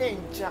bíbá ìtẹ́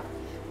ìjà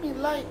mi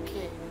like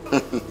ẹ̀.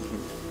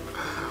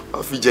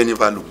 Wọ́n fi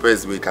Jennifer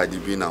Lopez wé Cardi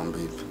B now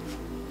babe.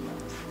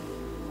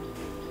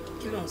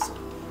 Kí ló ń sọ?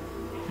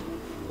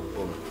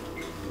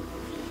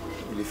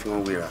 Ilé fi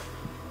wọ́n wéra.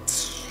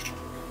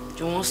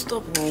 Juwon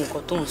stop wọn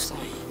nǹkan tó ń sọ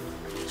yìí.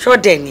 Ṣó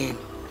dẹ̀ ni ẹ̀?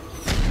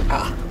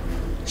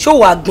 Ṣó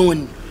wàá gbọ́n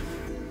ni?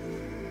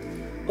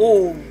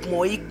 O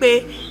mọ̀ yí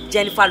pé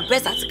Jennifer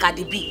Lopez àti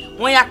Cardi B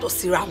wọ́n yàtọ̀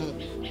síra wọn.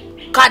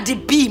 Cardi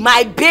B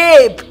my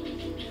babe.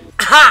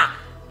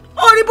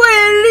 Orí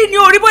bóyá rí ni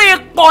orí bóyá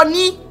pọ̀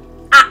ni.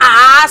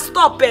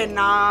 Stop ẹ̀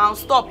now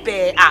stop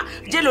ẹ̀.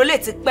 Jélò lè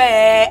ti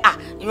pẹ́ ẹ̀.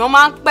 Èèyàn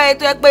máa ń pẹ́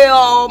tó yẹ pé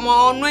ọmọ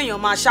ọ̀nù èèyàn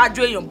máa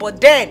ṣáájú èèyàn but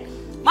then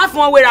má fi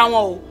wọ́n wéra wọn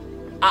o.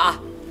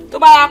 Tó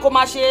bá yá kó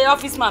máa ṣe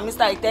office man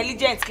Mr.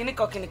 Intelligent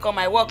kìnnìkan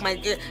my work my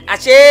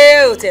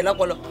àṣé òtẹ̀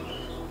lọ́pọlọ.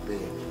 Babe,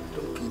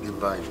 don't kill the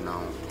vibe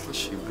now. Ó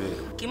ṣe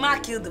bẹ́ẹ̀. Kì í má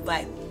kill the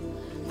vibe.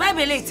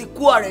 Vibe eléyìí ti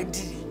kú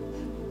already.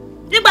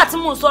 Nígbà tí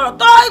mò ń sọ̀rọ̀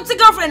tó tí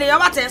girlfriend èèyàn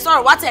bá tẹ̀ ń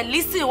sọ̀rọ̀ wá tẹ̀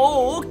listen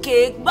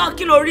okay gbọ́n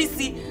kí ló rí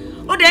sí.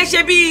 Ó dẹ̀ ń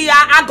ṣe bí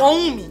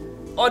agànhùn mi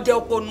ọ̀dẹ̀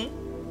òpònú.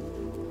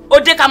 Ó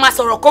dé ká máa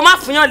sọ̀rọ̀ kó má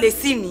fúnyàn lé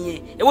sí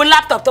nìyẹn. Èwo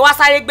laptop tó wá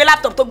sáré gbé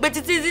laptop tó gbé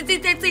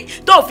títí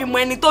tó fi mọ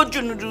ẹni tó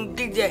jù nùdù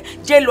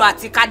J-Lo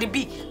àti Cardi B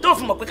tó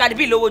fi mọ̀ pé Cardi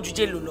B lówó ju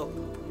J-Lo lọ.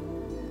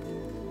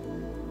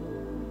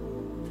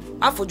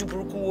 Má fojú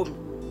burúkú wò mí.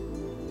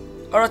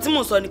 Ọ̀rọ̀ tí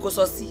mò ń sọ ni kò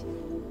sọ sí.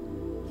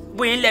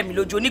 Bóyá ń lẹ̀ mí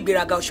lójú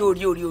onígbéraga ọ̀ṣọ́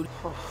orí.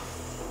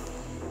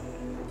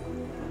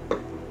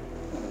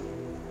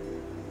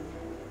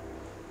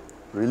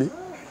 Really?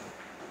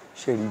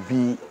 Ṣé rí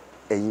bí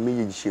ẹ̀yin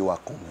méjèèjì ṣe wà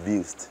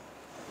convinced?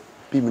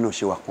 Bí mi náà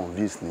ṣe wà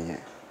convinced nìyẹn.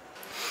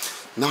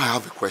 Now I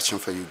have a question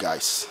for you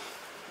guys.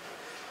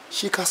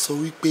 Ṣé ká sọ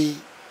wípé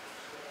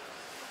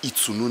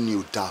ìtùnú ni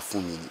ò dáa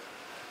fún mi ni?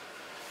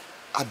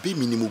 Àbí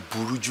mi ni mo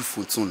burú jù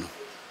fún Tùnú?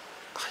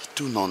 I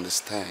don't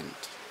understand.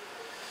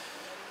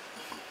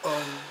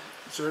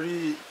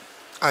 Sórí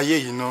ayé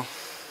yìí náà,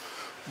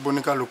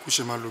 bóníkálukú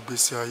ṣe máa lò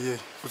gbèsè ayé,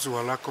 ó ti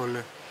wà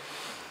lákọọ́lẹ̀.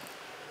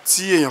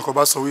 Tí èèyàn kan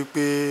bá sọ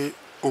wípé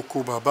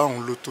oko bàbá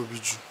òun ló tóbi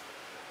jù,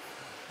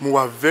 mo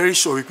wà very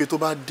sure wípé tó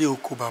bá dé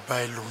oko bàbá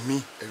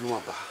ẹlòmíì, ẹ̀rù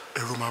máa bà.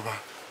 Ẹ̀rù máa bà.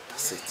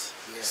 That's it.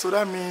 Yeah. So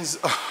that means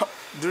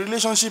the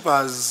relationship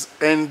has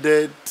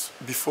ended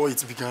before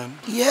it began?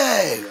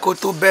 Yeah, kó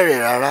tó bẹ̀rẹ̀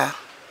rárá.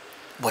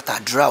 But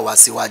àdúrà wa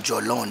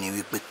síwájú Ọlọ́run ni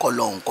wípé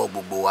k'Ọlọ́run kọ́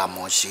gbogbo wa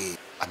mọ̀ ṣe.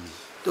 Àmín.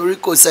 Torí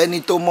kò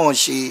sẹ́ni tó mọ̀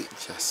ṣe.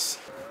 Yes.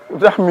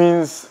 That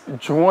means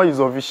Juwon is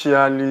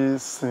officially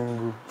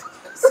single.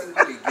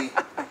 Single again.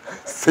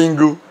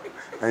 Single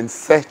and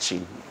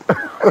searching.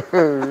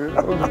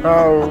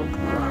 Wow.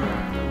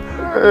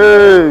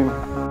 Hey.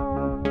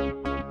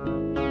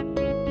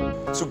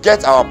 To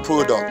get our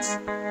products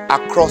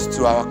across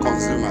to our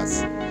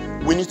consumers,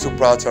 we need to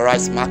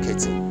prioritize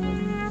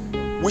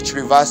marketing, which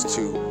refers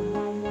to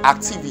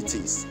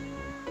activities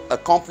a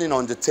company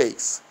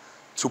undertakes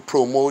to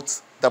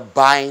promote the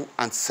buying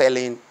and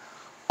selling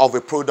of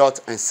a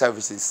product and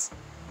services.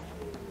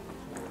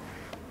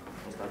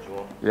 Mr.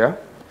 Juwon. Yeah?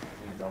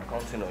 I'm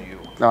counting on you.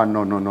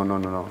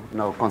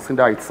 No,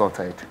 consider it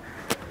sorted.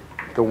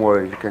 Don't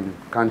worry, you can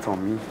count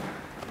on me.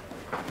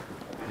 I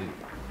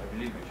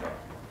believe you, Charles.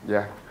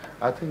 Yeah,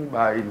 I think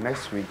by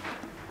next week,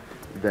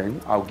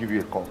 then I'll give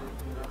you a call.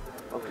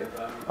 Okay.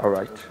 All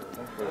right.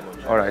 Thank you very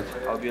much. All right.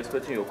 I'll be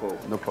expecting your call.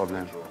 No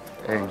problem.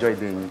 Enjoy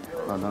the...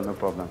 No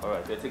problem. All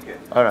right, take care.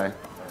 All right.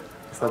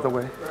 Is that the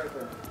way?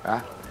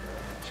 Ah?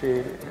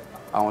 She...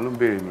 I want to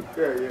bury me.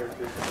 Yeah.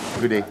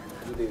 Good day.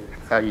 Good day.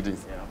 How you doing?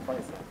 Yeah, I'm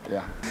fine, sir.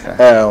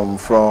 Yeah.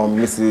 From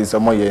Mrs.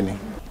 Omoyeni.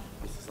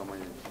 Mrs.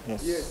 Omoyeni.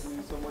 Yes,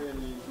 Mrs.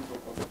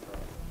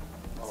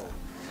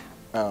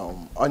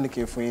 Omoyeni. Only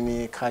came for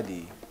any card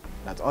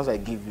that once I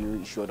give you,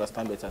 you should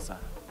understand better, sir.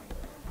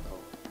 Oh,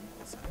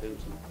 yes, thank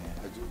you.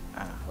 Yeah. I do.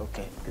 Ah,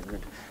 okay,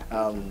 good.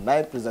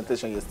 Night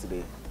presentation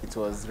yesterday. It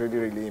was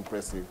really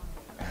impressive.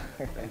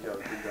 Thank you. I'll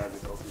take that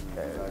as a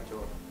compliment.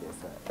 Yes,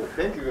 sir.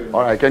 Thank you very much.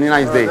 All right. Can you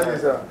nice day? Thank you,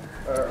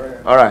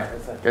 sir. All right.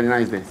 Can you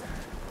nice day?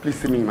 Please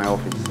see me in my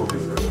office. Okay.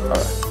 All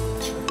right.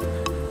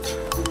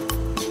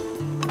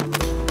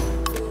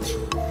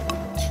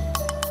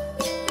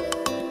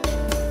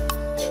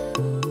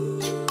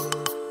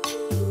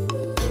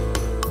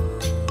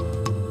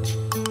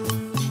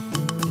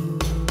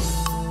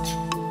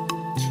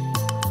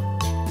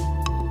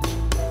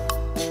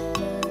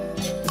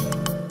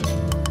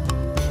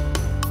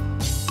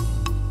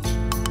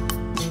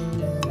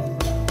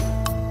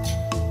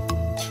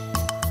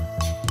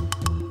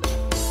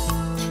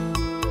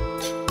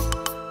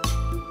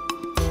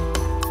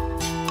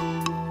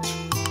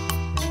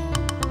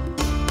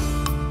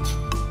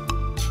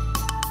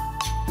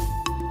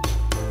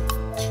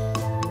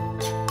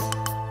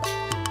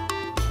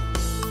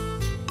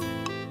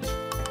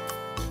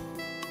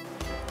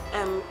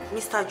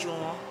 Mr.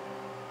 Juwon,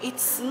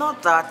 it's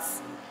not that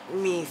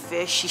me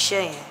fẹ́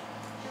ṣiṣẹ́ yẹn,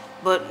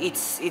 but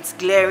it's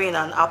glaring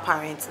and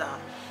apparent that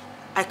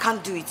I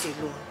can't do it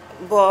alone.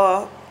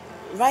 But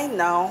right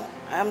now,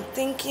 I'm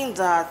thinking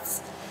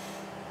that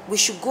we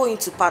should go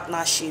into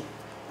partnership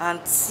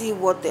and see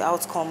what the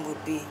outcome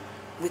would be.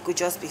 We could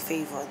just be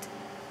favored.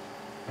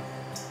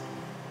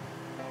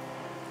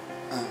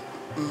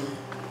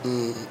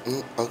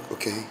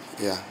 Okay,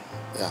 yeah.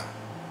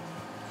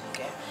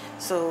 Okay,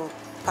 so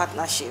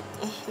partnership.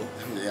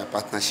 Yeah,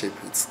 partnership,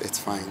 it's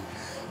fine.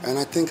 And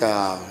I think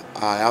I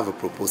have a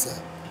proposal.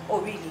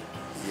 Oh, really?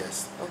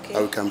 Yes.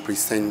 Okay. We can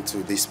present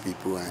to these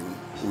people and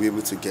we'll be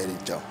able to get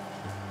it done.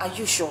 Are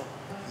you sure?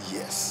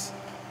 Yes.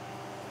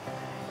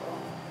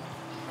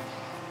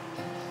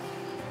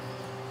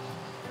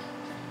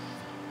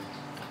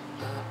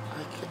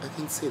 I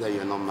can say that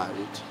you're not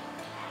married.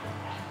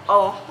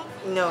 Oh,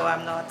 no,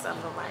 I'm not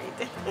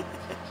married.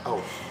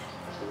 Oh,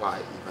 why,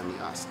 if I may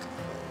ask?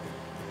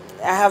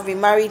 I have been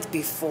married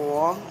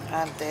before,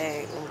 and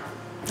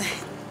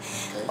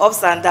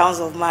ups and downs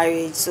of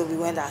marriage, so we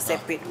went our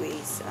separate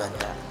ways.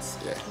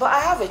 Yeah. But I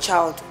have a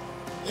child.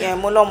 Yeah,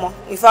 Molomo.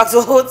 In fact,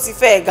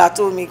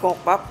 me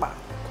papa.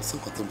 It's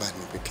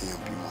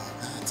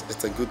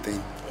a good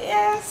thing.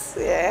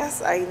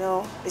 Yes, I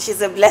know.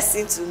 She's a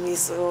blessing to me,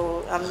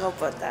 so I'm not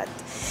about that.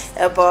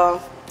 But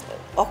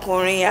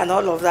Okuri and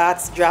all of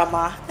that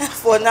drama.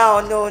 For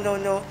now,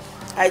 no.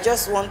 I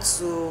just want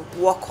to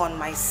work on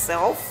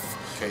myself.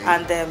 Okay.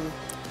 And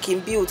can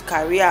build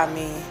career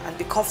and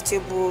be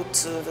comfortable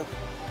to the,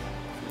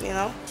 you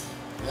know.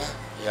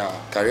 Yeah,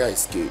 career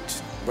is good,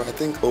 but I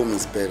think home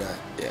is better.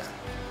 Yeah,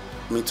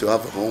 me to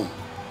have a home.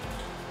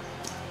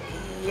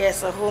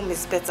 Yes, a home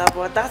is better,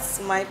 but that's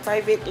my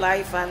private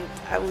life, and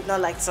I would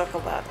not like to talk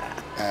about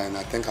that. And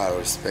I think I'll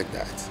respect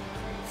that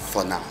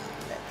for now.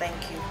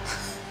 Thank you.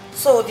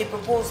 So the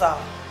proposal.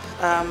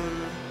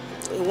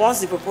 Once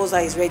the proposal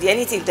is ready,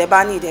 anything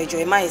Teba need,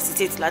 you might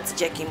hesitate to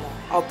check him on.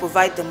 I'll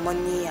provide the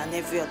money and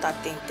every other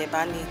thing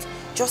Teba need.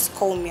 Just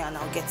call me and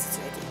I'll get it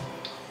ready.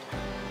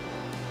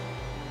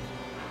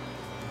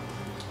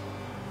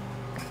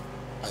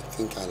 I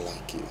think I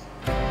like you.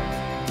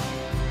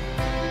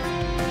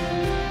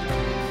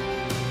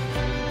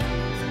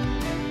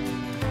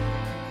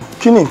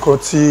 Kí ni nǹkan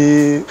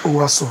tí ó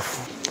wá sọ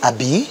fún?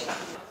 Àbí?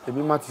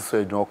 Èmi má ti sọ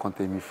ìdùn ọkàn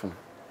tèmi fún.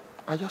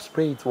 I just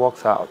pray it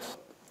works out.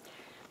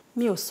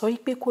 Mi ò sọ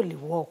pé kò lè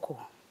work o.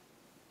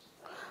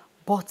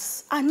 but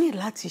a ní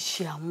láti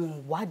ṣe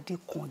àwọn ìwádìí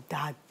kan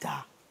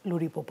dáadáa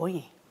lórí bọ̀bọ́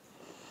yẹn.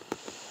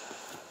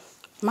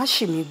 Má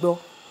ṣì mí gbọ́,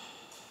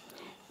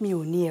 mi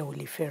ò ní ẹ ò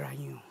lè fẹ́ra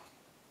yín o.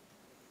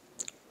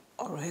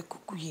 Ọ̀rọ̀ ẹ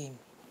kúkú yé mi.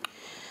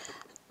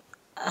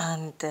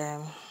 And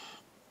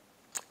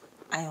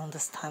I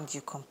understand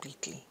you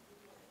completely.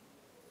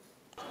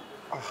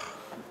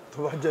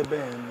 Tó bá jẹ́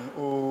bẹ́ẹ̀ ni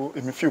o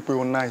èmi feel pé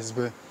o nice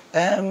bẹ́ẹ̀.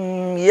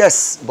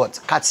 Yes, but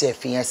ká tiẹ̀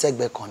fi yẹn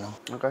sẹ́gbẹ̀ẹ́ kan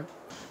náà. Okay.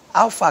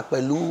 How far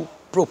pẹ̀lú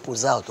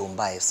proposal tó ń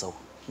bá ẹ sọ?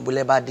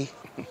 Bólẹ́ bá dé.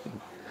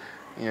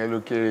 Ìyẹn ló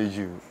kéré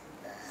jù.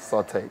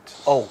 Sorted.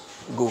 Oh,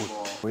 good.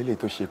 Ilé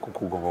tó ṣe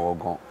kókó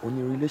gangan ó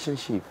ní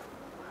relationship.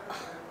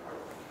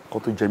 Kó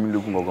tó jẹ mí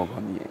lógún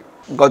gangan nìyẹn.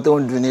 Nǹkan tó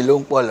ń dùn ni ló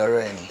ń pọ̀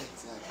lọ́rọ̀ ẹ̀ ni.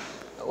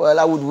 Well,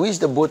 I would wish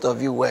the both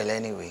of you well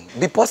anyway.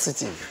 Be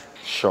positive.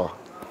 Sure.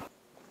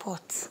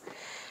 But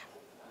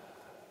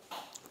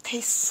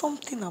there's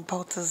something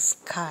about this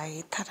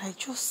guy that I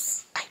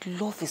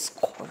love his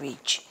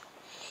courage,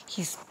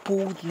 his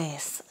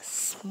boldness,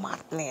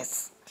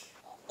 smartness.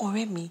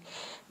 Oremi,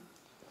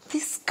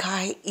 this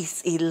guy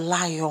is a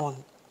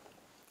lion.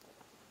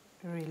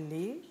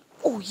 Really?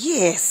 Oh,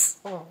 yes.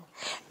 Oh.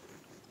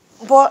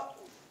 But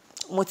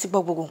mo ti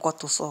gbọ́ gbogbo nǹkan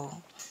tó sọ,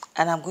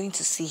 and I'm going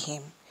to see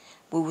him.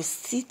 We will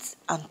sit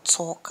and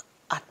talk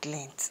at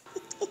length.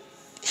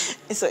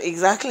 So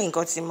exactly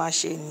nǹkan tí máa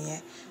ṣe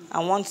nìyẹn.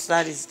 And once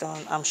that is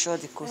done, I'm sure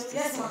the coast is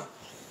there.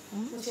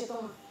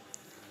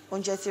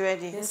 Oúnjẹ ti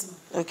ready? Yes,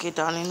 ma'am. Okay,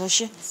 darling, no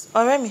ṣe.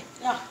 Ọ̀rẹ́ mi.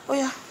 Yeah. Ó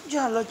yá, jẹ́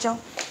à lọ jẹun.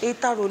 Èyí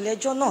tá rò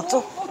lẹ́jọ́ náà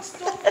tó.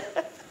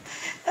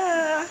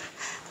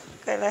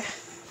 Pẹ̀lẹ́.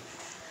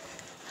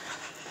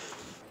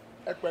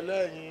 Ẹ pẹ̀lẹ́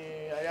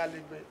ẹ̀yin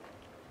ayálégbé.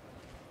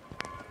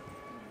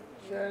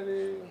 Ṣé rí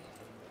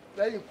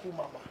lẹ́yìn ikú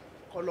màmá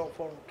kọ́ lọ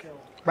fọrùn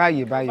kẹwọn.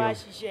 Báyìí báyọ̀. Bá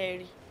ṣiṣẹ́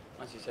rí.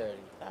 Wọ́n ṣiṣẹ́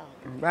rí.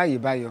 Báyìí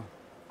báyọ̀.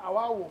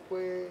 Àwa wò pé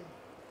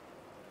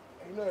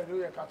ẹ̀yin náà ló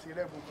yẹ ká ti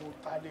rẹ́ gbogbo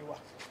tálé wa.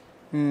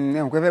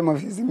 Ẹ̀ ń pẹ́ fẹ́ mọ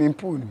fi swimming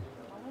pool.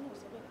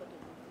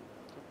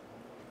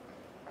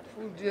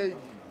 Fún díẹ̀ yìí,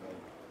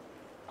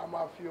 a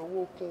máa fi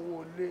owó kún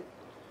owó lé.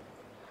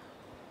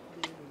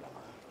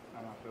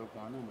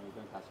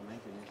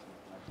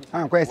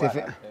 Ẹ̀kọ́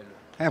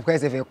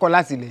ẹsẹ̀ fẹ́ kọ́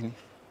láti ilẹ̀ ni.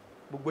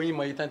 Gbogbo yín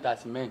mọ iye tán ta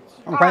cement.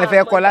 Nǹkan ẹ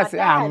fẹ́ kọ́ láti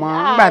àmọ́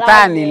nígbà tá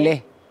à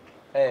nílẹ̀.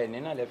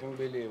 Nínú àlẹ́ fi ń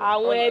gbélé o.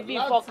 Àwọn ẹbí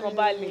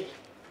fọkànbalẹ̀.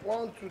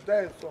 1 to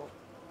 10 sọ.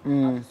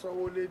 Àti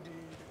sanwó lé di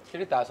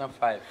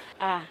 3,500.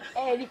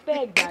 Ẹ rí pé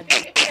gbàgbé.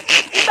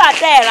 Nígbà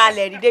tẹ́ ẹ̀ ra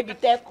lẹ̀ rí débi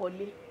tẹ́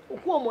kọ́lé,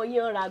 òkú ọmọ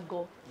yín ra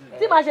gan.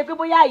 Tí màá ṣe pé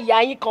bóyá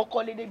ìyá yín kan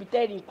kọ́lé débi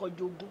tẹ́ rí nǹkan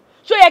jogún.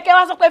 Ṣó yẹ kẹ́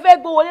wá sọ pé fẹ́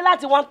gbówó lé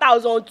láti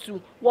 1,002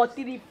 wọ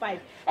 35.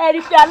 Ẹ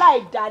rí pé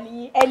aláìdá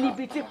ni ẹni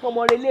ibi tí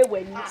pọmọre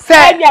léwẹ̀ ni.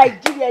 Ẹni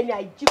àìjírí ẹni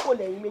àìjíkò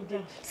lẹ́yìn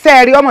méjèèjì. Ṣé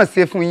ẹ rí ọmọ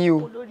ṣe fún yín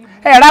o?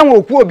 Ẹ ráwọn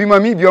òkú òbí mọ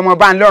mí ibi ọmọ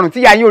bá ń lọ́rùn tí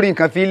ìyá yín ò rí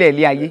nǹkan fi ilẹ̀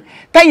ilé ayé.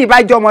 Tẹ́yìn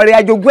bá jọ ọmọ rẹ̀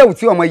ajogún ẹ̀wù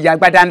tí ọmọ ìyá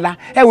agbádá ńlá.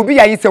 Ẹ wò bí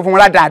ìyá yín ṣe fún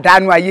wọn dáadáa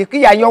nú ayé kí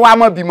ìyá yín wá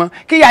mọ́ bímọ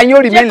kí ìyá yín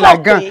ó rí mẹ́ńlá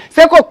gan.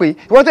 Ṣé kò pé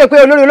ìwọ tó yẹ pé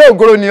olórí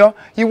olóògoro ni ọ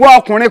ìwọ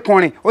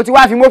ọkùnrin o ti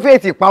wá fi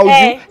mọ́fẹ́ẹ̀tì pa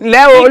ojú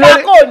lẹ́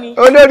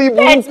olórí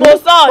burúkú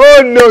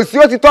ó lò sí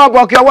ó ti tọ́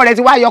ọbọ̀ kí ọwọ́ rẹ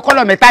ti wá yọ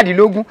kọ́lọ̀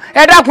 17.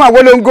 Ẹ dákun àwọn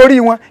olóńgorí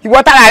wọn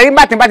ìwọ tára rí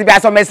bàtí bí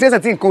aṣọ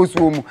menstruation tí nǹkan oṣù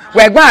òmù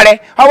wẹ̀gbọ́n rẹ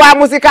ọwọ́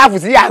amúsíkáàfù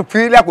sí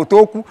àfilẹ̀ kò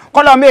tó kú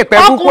kọ́lọ̀ mé ìpẹ́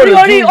kú kó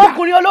lójú ìgbà.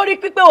 Ọkùnrin olórí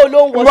pípé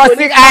olóńgbò tó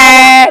ní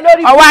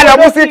ọwọ́ àlọ́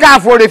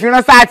músíkáàfù òrè fi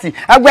rán sáàtì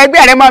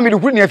ẹgbẹ́ rẹ mọ́ mi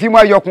lùkú nìyẹn fi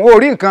mọ́ yọkùn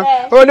orí nǹkan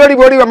olórí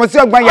borí ọmọ sí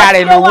ọgbọ́n ya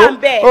rẹ̀ lówó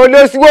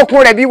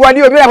olóṣìwòkun rẹ̀ bí wọlé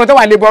obìnrin àpótọ́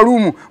wà lè bọ̀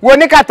rúùmù wo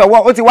ní kàtọ́wọ́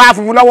ó ti wá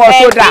funfun lọ́wọ́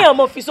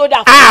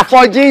sódà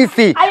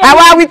àfọ̀jíǹsì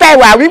àwa wíta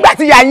ìwà wígbà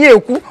tí ìyá yín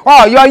èkú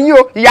ọ̀yọ́ yín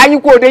o ìyá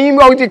yín kú òde yín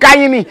mọ́ ojú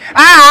káyín ni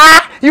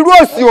irú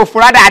òsì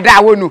òfurá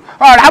dáadáa wo nù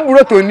ọ̀rọ̀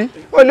àbúrò tó ní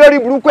olórí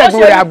burúkú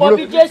ẹ̀gbọ́n rẹ̀ àbúrò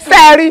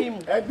sẹ́ẹ̀rí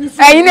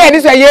ẹ̀yin náà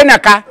níṣẹ́ yé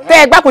nàka tẹ́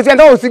ẹ gbákòó sí ẹ̀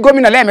tó wò sí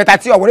gómìnà lẹ́ẹ̀mẹ́ta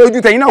tí ọ̀wọ́rẹ́ ojú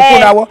tẹ̀yìn náà kó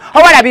lọ́wọ́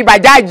ọwọ́ dàbí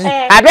bàjáàjì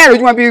àbẹ́ ẹ̀rọ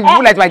ojúmọ́ bíi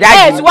búlẹ̀tì bàjáàjì.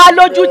 ẹ̀ tí wàá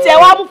lójú tẹ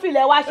wàá mú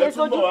filẹ̀ wá ṣe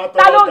sójú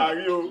tá ló.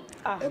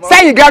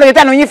 sẹ́yìn gẹ́rọ yìí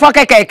tẹ́nu yín fọ́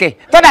kẹ̀kẹ̀kẹ̀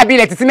tó dàbí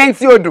ilẹ̀ tí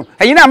símẹ́ǹtì odò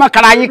ẹ̀yin náà mọ̀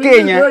kára yín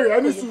kéèyàn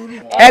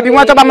ẹbí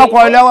wọn tó bá mọ́kọ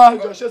lọ́wọ́.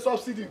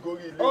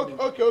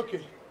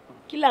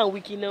 kí là ń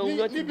wí kí náà wọ́n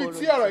ti bọ̀rọ̀. níbi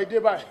tí ọ̀rọ̀ èdè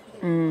báyìí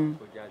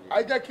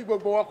a jẹ́ kí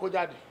gbogbo wọn kó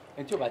jáde.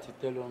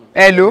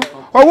 ẹ ló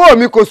owó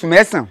mi kò sùn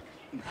mẹ́sàn-án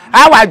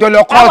a wà jọ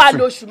lọ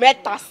kóòtù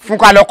fún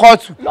ká lọ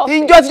kóòtù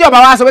ìjọ tíjọba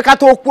wa sọ pé ká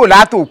tó kú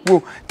látò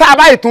kú tá a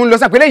bá ètò ń lọ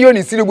sàpélé yóò ní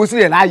sílẹ̀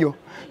sílẹ̀ láàyò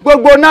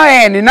gbogbo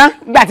náà ẹ̀ nínà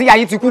nígbà tí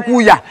yàyí ti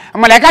kúkú yà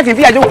ọmọlẹ́ká ti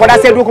fi àjọ kọ́dá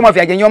sẹ́dúró kó mọ̀ fi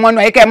àjẹyìn ọmọ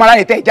náà ẹ̀kẹ́ ẹ̀ mọ́ra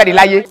lè tẹ̀ jáde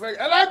láyé.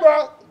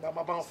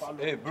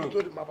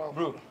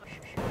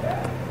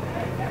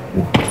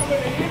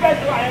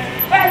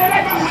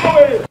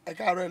 ẹ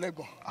káàárọ̀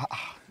ẹlẹ́gbọ̀n.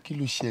 Kí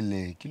ló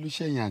ṣẹlẹ̀ kí ló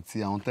ṣẹ̀yìn àti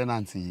àwọn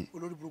tẹ́nàntì yìí.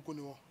 Olórí burúkú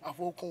ni wọn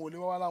àfọwọ́kún wọlé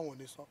wá láwọn ò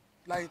ní sọ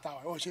láyé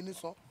tàwa wọn ṣe ní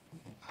sọ.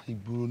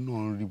 Ìgboro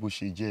náà rí bó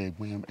ṣe jẹ́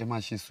ẹ̀gbọ́n ẹ má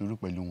ṣe sùúrù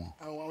pẹ̀lú wọn.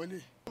 àwọn ilé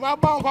máa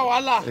bá wọn fa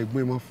wàhálà.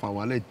 ẹ̀gbọ́n ẹ má fa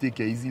wàhálà take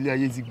it easy ilé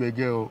ayé ti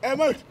gbẹgẹ́ o. ẹ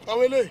mọ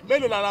àwọn ilé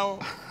mélòó lára wọn.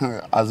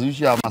 as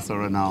usual máa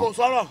sọ̀rọ̀ náà. kò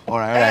sọ̀rọ̀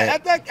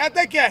ẹ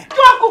take care. kí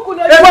wọ́n kúkú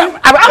lórí.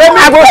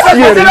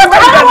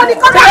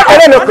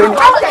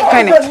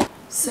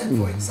 Say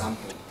for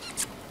example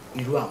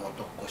irú àwọn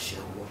tó kọ́ṣẹ́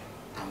owó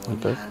àwọn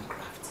ní handcraft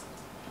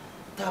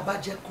tá a bá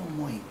jẹ́ kó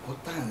mọ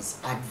importance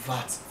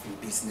advert for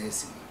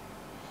business ni.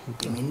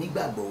 Èmi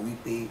nígbàgbọ́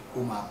wípé ó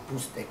máa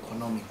boost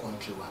economic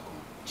country wa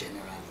gan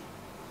generally.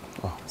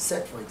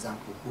 Set for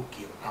example,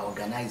 okay, I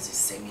organize a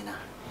seminar.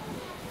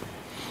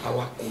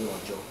 Our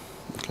co-worker.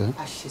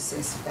 A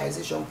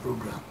sensitization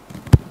program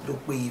to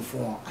pay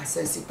for. I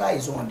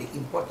sensitize on the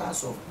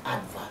importance of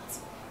advert.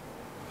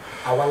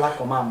 Our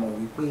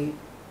lakomamo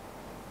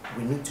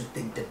we need to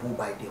take the bull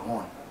by the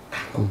horn.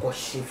 Kọ́kọ́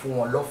ṣe fún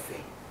wọn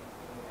lọ́fẹ̀ẹ́.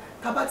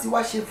 Tá bá ti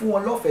wá ṣe fún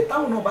wọn lọ́fẹ̀ẹ́,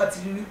 táwọn náà bá ti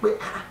rí wípé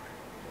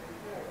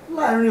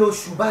láàrin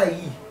oṣù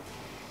báyìí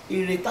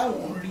èrè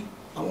táwọn ń rí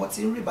àwọn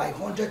tí ń rí by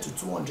 100 to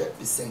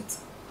 200%.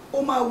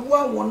 Ó máa wú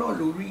àwọn náà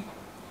lórí.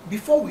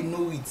 Before we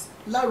know it,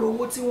 lára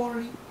owó tí wọ́n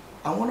rí,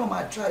 àwọn náà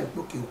máa try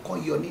ìpòkè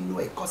òkan yọ nínú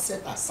ẹ̀kọ́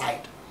set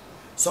aside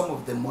some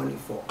of the money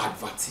for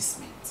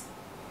advertisement.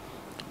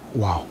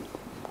 Wow.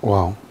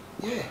 Wow.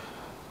 Yeah.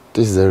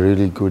 This is a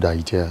really good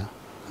idea.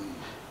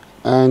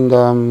 And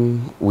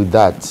with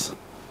that,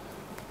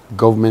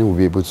 government will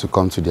be able to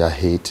come to their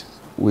aid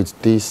with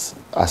this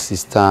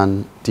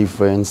assistance,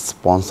 different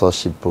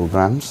sponsorship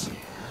programs.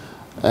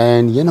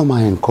 And you know,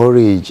 I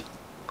encourage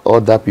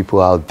other people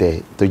out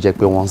there to jẹ́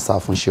pé wọ́n sá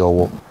fún iṣẹ́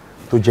ọwọ́,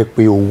 tó jẹ́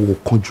pé owó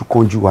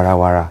kánjúkánjú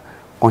warawara,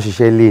 kán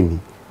ṣiṣẹ́ léni,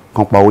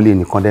 kán pa owó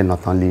léni, kán dẹ̀nà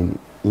tán léni.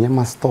 Ìyẹn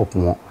máa stop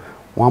wọn.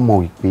 Wọ́n mọ̀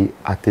wípé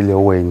àtẹ́lẹ̀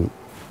ọwọ́ ẹni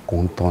kò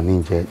ń tàn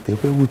ní jẹ. They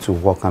will be able to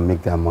work and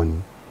make their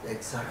money.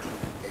 Exactly.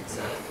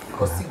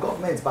 Because the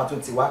government battle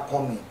to work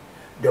coming,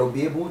 they will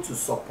be able to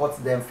support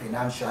them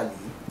financially.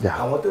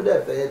 Yeah. And what do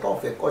they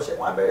don't feel cautious?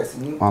 One very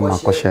senior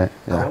cautious. With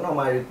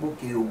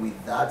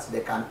that, they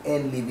can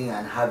earn living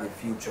and have a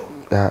future.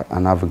 Yeah,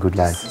 and have a good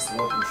life. This is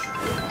what we should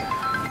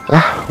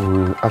do.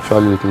 We're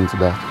actually looking into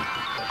that.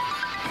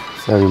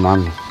 Sorry,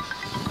 mommy.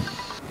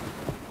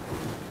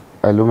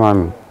 Hello,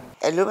 mommy.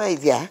 Hello, my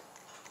dear.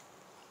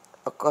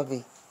 Ọkọ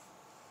mi.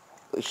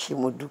 Ó ṣé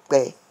mo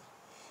dúpẹ́.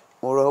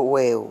 Mo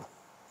rọ́wọ́ o.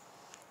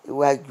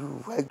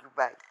 Iwájú báyìí.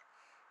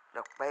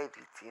 Lọ́pẹ́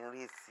ibi tí ń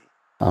rí sí.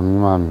 Àmín,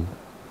 mommy.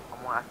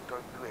 Ọmọ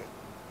àtọ́jú ẹ̀.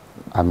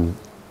 Àmín.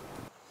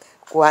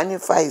 Kò wá ní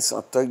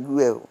fàìsàn tọ́jú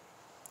ẹ̀ o.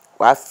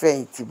 Wàá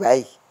fẹ̀yìntì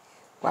báyìí.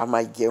 Wàá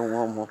máa jẹun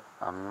ọmọ.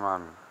 Àmín,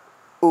 mommy.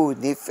 O ò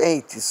ní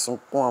fẹ̀yìntì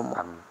sunkún ọmọ.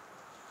 Àmín.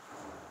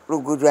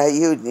 Rogodo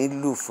ayé ò ní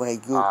lù fún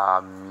ẹjọ́.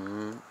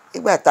 Àmín.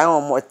 Nígbà táwọn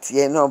ọmọ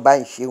tiẹ̀ náà bá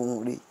ń ṣe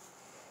ohun rí.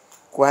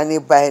 Kò wá ní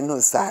bá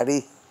ẹnu sáré.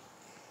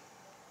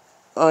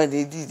 Wọ́n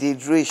ní dìde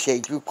dúró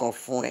ìṣẹ́jú kan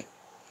fún ẹ.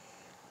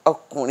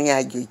 Ọkùnrin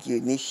àjòjì ò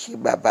ní ṣe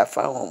bàbá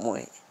fáwọn ọmọ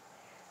ẹ̀.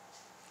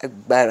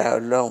 Agbára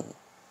Ọlọ́run.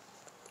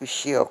 Ó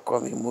ṣe ọkọ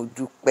mi mo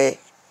dúpẹ́.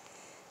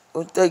 Ó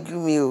ń tọ́jú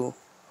mi o.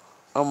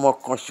 Ọmọ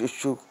kan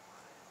ṣoṣo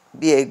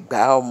bí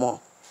ẹgbàá ọmọ.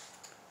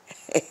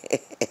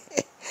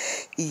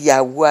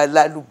 Ìyàwó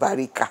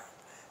alálùbáríkà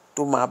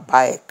tó máa bá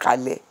ẹ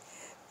kalẹ̀.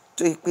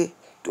 Tó yí pé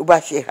tó bá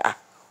ṣe hà,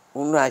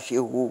 òun náà ṣe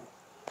wò.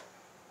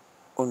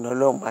 Òun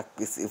Ọlọ́run máa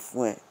pèsè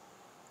fún ẹ.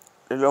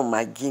 Ọlọ́run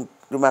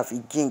ló máa fi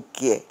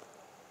jíǹkí ẹ.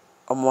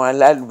 Ọmọ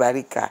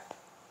alálùbáríkà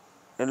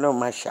Ọlọ́run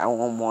máa ṣe àwọn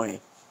ọmọ ẹ̀.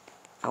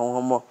 Àwọn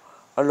ọmọ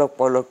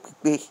ọlọ́pọlọ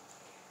pípé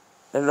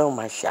Ọlọ́run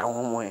máa ṣe àwọn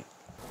ọmọ ẹ̀.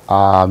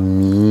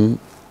 Àmín.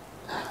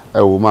 Ẹ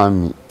wò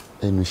màmí,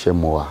 ẹnu iṣẹ́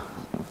mo wà.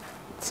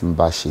 Tí n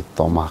bá ṣe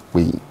tán máa pè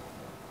é.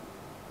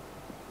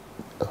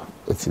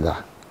 Ó ti dà.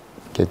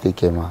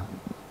 Kẹ́tẹ́kẹ́ máa.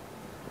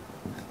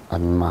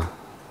 Àmín máa.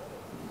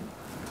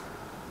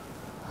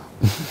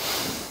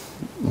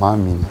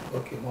 Màmí ni.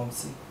 Okay, mom,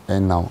 see.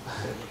 Now,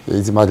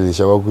 èyí tí má ti lè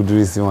ṣọwọ́ kú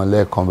dúró sí wọn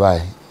lẹ́ẹ̀kan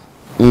báyìí.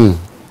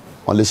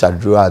 Wọ́n lè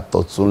ṣàdúrà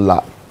àtọ̀tún ńlá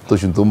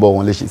tóṣù tó ń bọ̀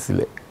wọ́n lè ṣe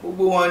sílẹ̀.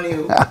 Gbogbo wọn ni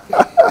o.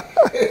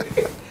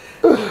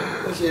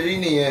 Ó ṣe rí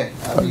nìyẹn,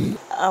 àbí?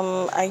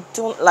 I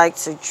don't like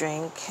to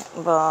drink,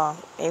 but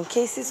in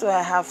cases where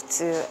I have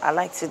to, I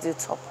like to do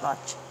top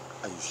notch.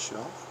 Are you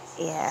sure?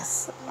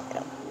 Yes.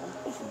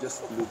 You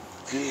just look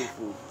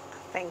beautiful.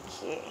 Thank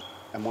you.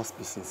 I must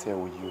be sincere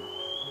with you.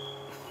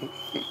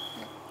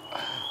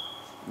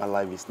 My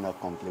life is not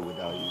complete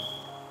without you.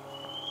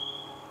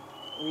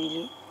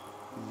 Really?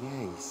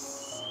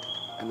 Yes.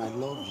 And I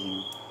love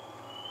you.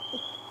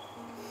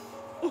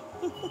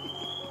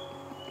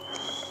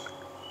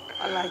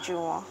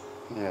 Olajuwon.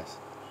 Yes.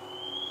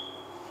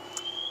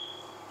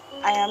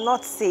 I am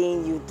not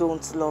saying you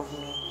don't love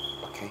me.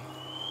 Okay.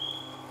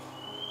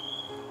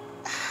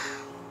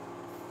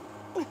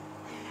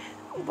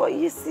 But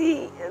you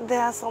see,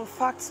 there are some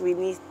facts we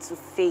need to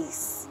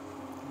face.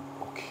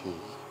 Okay.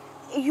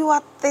 You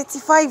are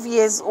 35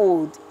 years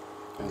old.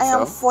 And I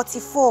am so?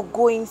 44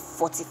 going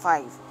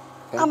 45.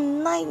 Okay.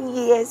 I'm 9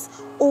 years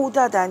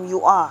older than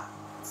you are.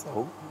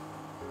 So?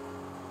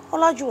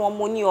 Olajuwon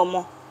mo ní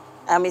ọmọ.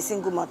 I am a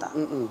single mother.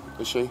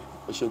 She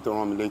don't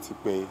want me to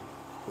pay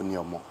on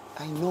your mom.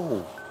 I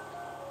know.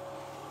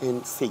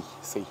 And see,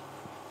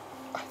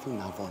 I don't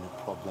have any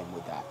problem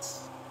with that.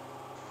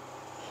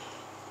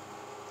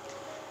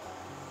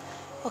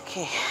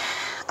 Okay,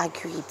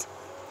 agreed.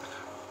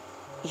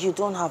 You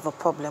don't have a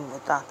problem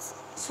with that.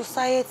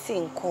 Society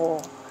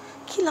ńkọ́,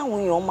 kí làwọn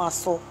èèyàn máa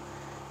sọ?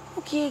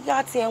 Okay,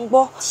 got and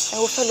go. I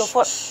will follow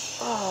for.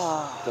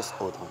 Just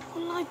hold on.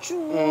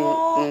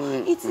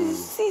 It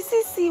is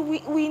see,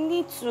 we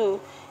need to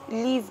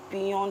live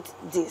beyond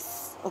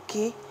this,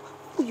 okay?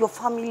 What your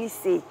family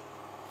say?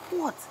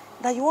 What?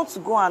 That you want to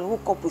go and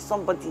hook up with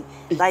somebody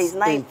that is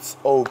nice? It's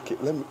okay.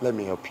 Let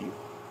me help you.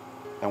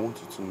 I want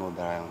you to know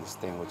that I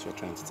understand what you're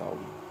trying to tell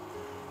me.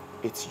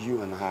 It's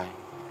you and I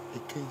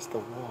against the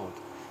world.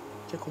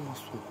 I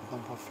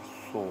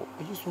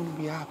just want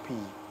to be happy.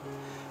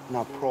 And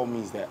I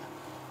promise that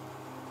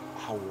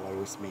I will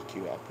always make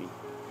you happy.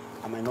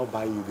 I might not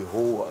buy you the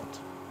whole world,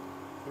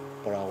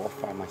 but I'll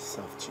offer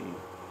myself to you.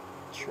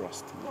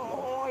 Trust me.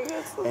 Oh,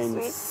 you're so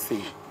and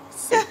sweet.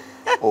 see.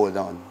 Hold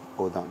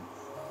on.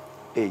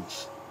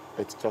 Age,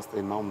 it's just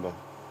a number.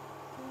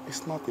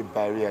 It's not a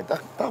barrier.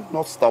 That will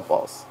not stop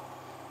us.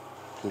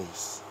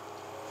 Please,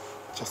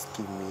 just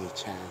give me a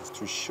chance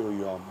to show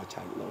you how much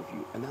I love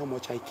you and how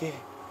much I care.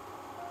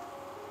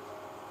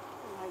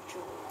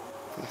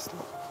 Yes,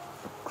 love.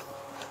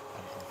 I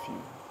love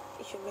you.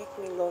 You should make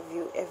me love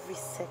you every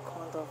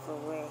second of the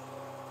way.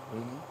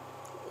 Really?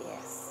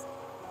 Yes.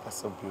 That's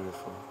so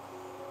beautiful.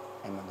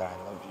 I know that I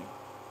love you.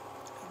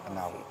 And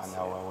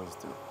I will always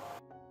do.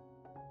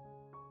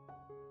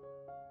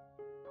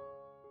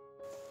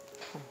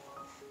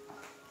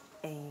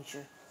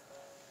 Angel.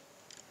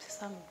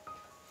 Sister mi.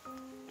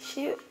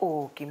 Ṣé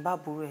o kì í bá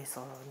burú ẹ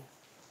sọ̀rọ̀ ni?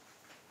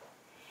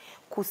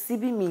 Kò sí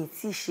bí mi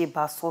tí ṣe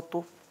bá sọ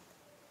tó.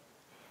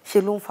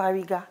 Ṣé ló ń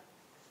fárígá?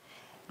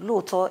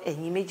 Lóòótọ́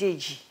ẹ̀yin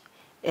méjèèjì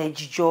ẹ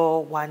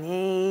jíjọ wà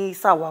ní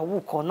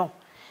sàwáwù kan náà.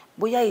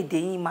 Bóyá èdè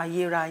yín máa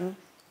yéra yín.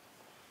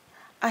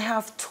 I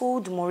have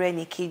told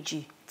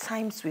Morenikeji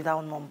times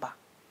without number.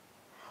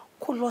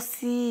 Kó lọ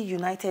sí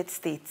United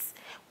States.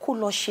 Kó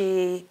lọ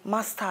ṣe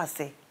masters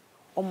ẹ̀.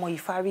 Ọmọ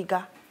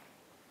ìfárígá.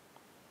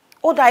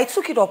 Oh, that I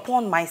took it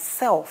upon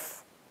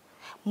myself.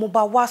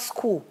 Mobawa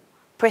School,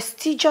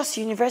 prestigious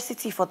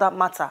university for that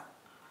matter.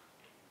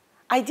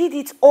 I did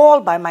it all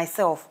by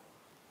myself.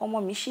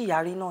 Ọmọ mi ṣì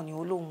yarí náà ni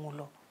olóhùn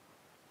lọ.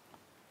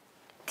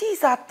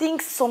 These are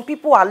things some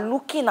people are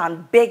looking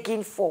and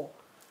begging for.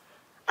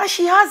 And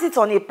she has it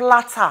on a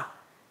platter.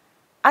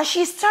 And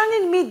she's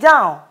turning me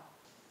down.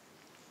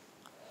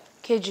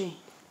 Keji,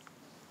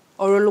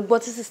 ọ̀rọ̀ ló gbọ́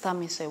tí sister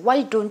mi sọ.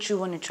 Why don't you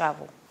want to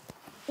travel?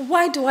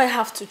 Why do I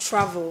have to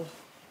travel?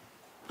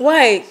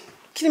 Why?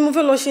 Kí ni mo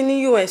fẹ́ lọ ṣe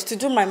ní US to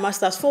do my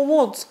masters? For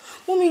what?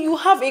 Mommy, you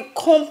have a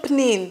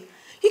company.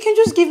 You can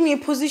just give me a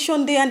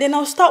position there and then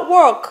I'll start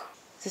work.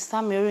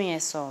 Sister mi orin yẹn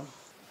sọ.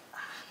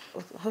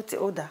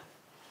 Oda.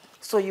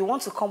 So you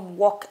want to come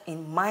work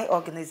in my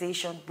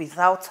organization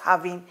without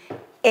having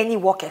any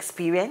work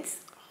experience?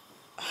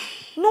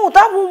 No,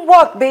 that won't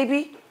work,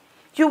 baby.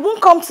 You won't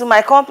come to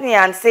my company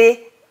and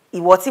say,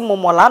 ìwọ tí mo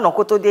mọ̀ lánàá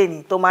kó tó dé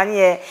ni tó máa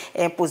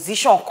ní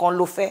position kan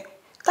ló fẹ́.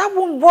 That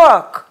won't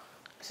work.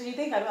 So you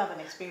think I don't have an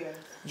experience?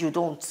 You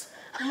don't.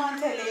 Come on,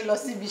 tell you,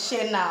 lost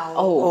be now.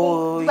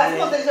 Oh, yeah.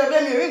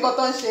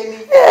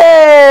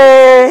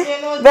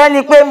 Bẹ́ẹ̀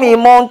ni pé mi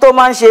mọ ohun tó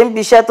máa ń ṣe ń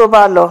bi iṣẹ́ tó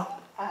bá lọ.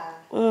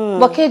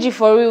 But KG,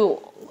 for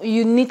real,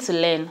 you need to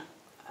learn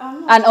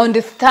and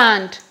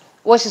understand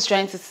what she's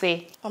trying to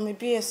say. I'm a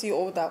BSc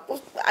holder.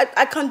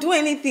 I can do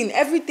anything,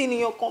 everything in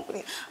your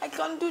company. I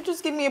can do,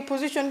 just give me a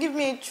position, give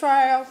me a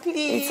trial,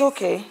 please. It's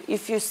okay.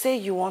 If you say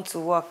you want to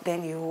work,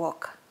 then you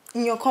work.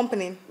 In your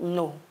company?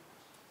 No.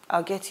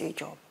 I'll get you a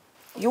job.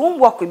 You won't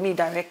work with me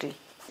directly.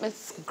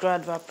 It's a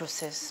gradual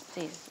process,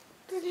 please.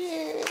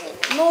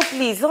 No,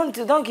 please,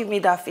 don't give me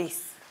that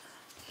face.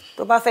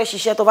 Tó bá fẹ́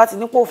ṣiṣẹ́, tó bá ti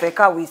ní pé ó fẹ́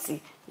kàwé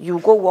sí, you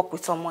go work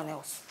with someone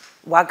else.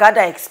 We'll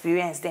gather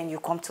experience, then you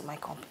come to my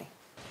company.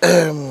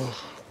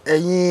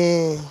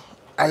 Ẹ̀yin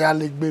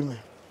ayálégbé mi.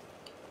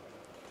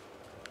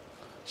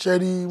 Ṣé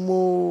rí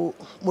mo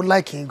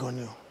like yín gan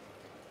ni o.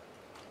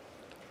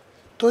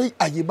 Tó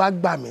àyè bá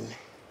gbà mí ni.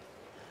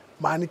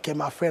 Màá ní kẹ́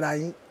máa fẹ́ra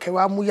yín, kẹ́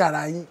wá mú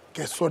yàrá yín,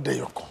 kẹ́ sọ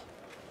dẹyọ̀kan.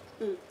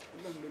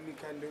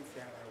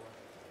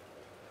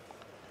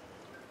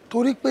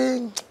 Torí pé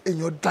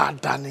èèyàn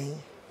dáadáa ni.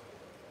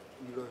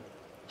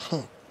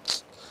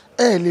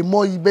 Ẹ lè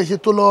mọ ibẹ̀ ṣe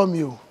tó lọ́wọ́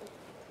mi o.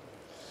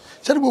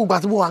 Ṣé gbogbo ìgbà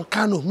tí mo wà ní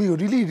Kano mi ò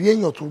rí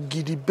èèyàn tó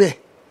gidi bẹ́ẹ̀.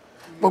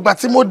 Gbogbo ìgbà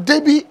tí mo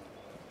débi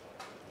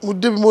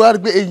mo wá rí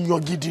pé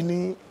èèyàn gidi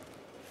ni.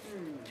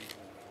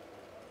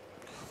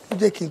 Ó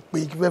jẹ́ kí n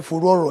pè kí fẹ́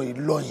forú ọ̀rọ̀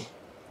yìí lọ́yìn.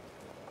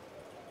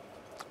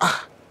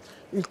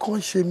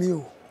 Nǹkan ṣe mí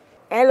o.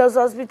 Ẹ lọ sí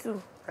hospital.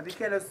 Àbí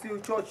kẹ́ lọ sí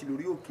church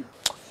lórí òkè.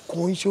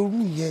 Kò ń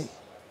ṣorú yẹn.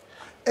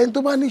 Ẹni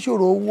tó bá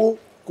níṣòro owó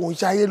kò ń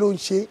ṣayé ló ń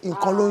ṣe,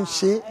 nǹkan ló ń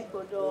ṣe.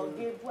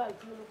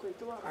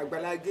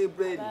 Àgbàlá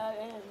Gabriel.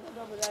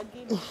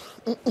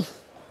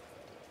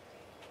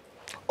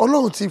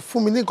 Ọlọ́run ti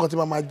fún mi ní nǹkan tí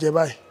màá máa jẹ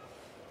báyìí.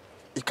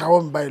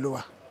 Ìkáwọ́ mi báyìí ló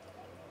wà.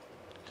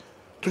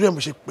 Torí ẹ̀ mo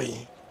ṣe pè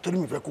yín, torí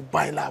mi fẹ́ kó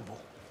bá yín láàbò.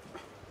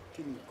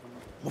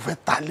 Mo fẹ́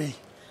ta lé.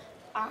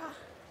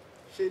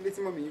 Ṣé ilé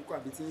tí mọ̀mí yín kọ́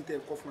àbí tí yín tẹ́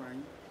kọ́ fúnra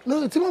yín?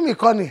 No, tí mọ̀mí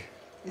kọ́ ni,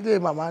 ilé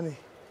màmá ni.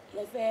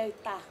 Lẹ fẹ́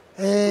ta.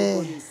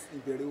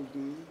 Ìbẹ̀rẹ̀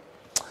ogun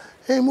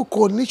yín. Mo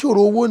kò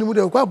níṣòro owó ni mo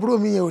dẹ̀ kó àbúrò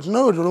mi yẹn ò tí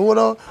náà òdòdó owó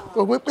lọ́wọ́. Kò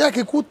pé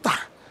kí kú tà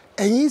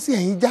ẹ̀yin sì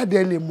ẹ̀yin jáde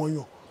ẹ lè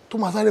mọ̀yàn tó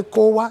máa sáré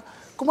kó wá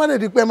kó má lè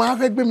di pé máa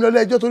fẹ́ gbé mi lọ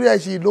ilé ẹjọ́ torí ẹ̀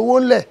sì lówó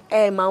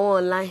ńlẹ̀. Mà wọn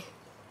online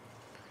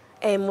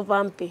mo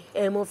pampe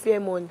mo fi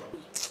mo ni.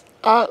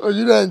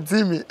 Ojú náà ń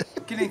tì mí.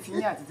 Kí ni ti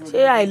yín àti ti mo.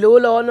 Ṣé àìlówó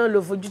lọ́wọ́ náà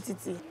ló fojú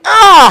títì?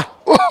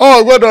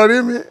 Ó gbọ́dọ̀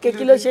rí mi.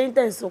 Kí ló ṣe ń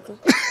tẹ̀ sunkún?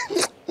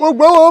 Mo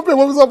gbọ́ wọn pé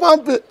mo fi sọ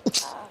pampe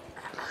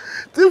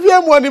tí fi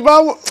mo ni bá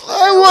wọn.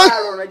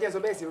 Àrọ̀rọ̀ ẹjẹ́ sọ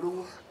bẹ́ẹ̀ sí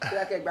rówó kí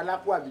á kẹ́ gba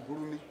lápò àbí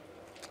burú ni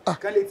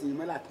kán lè tì yín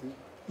mọ́lá kí.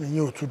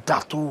 Ìyẹn ò tún dà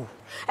tó.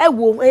 Ẹ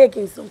wo ẹ yẹ kí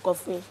n sọ nǹkan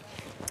fún yín.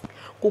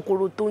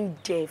 Kòkòrò tó ń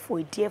jẹ ẹ̀fọ́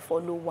ìdí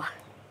ẹ̀fọ́ ló wà.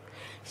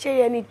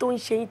 Ṣé ẹni tó ń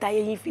ṣe yín táyé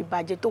yín fi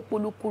bàjẹ́ tó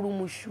polúkúrú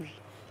mu ṣù yìí?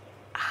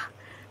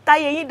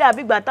 Táyé yín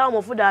dàbí ìgbà táwọn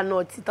ọmọ fúdà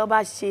náà tí tó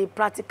bá ṣe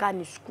practical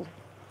ní school.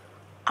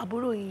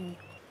 Àbúrò yìí.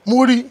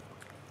 Mo rí.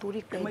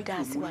 Torí pé dá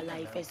sí wàhálà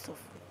ìfẹ́ sọ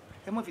fún.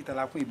 Ẹ mọ̀ fi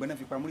tàlà kún ìbọn náà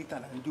fi pa múrítà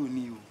láńjọ́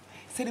ní o.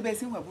 Ṣé bẹ́ẹ̀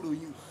sí wà àbúrò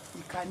yín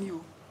ìka ní o.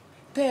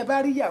 Tẹ́ ẹ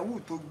bá rí yahoo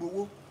tó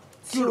gbowó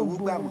tí òrówó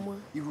gbà mọ́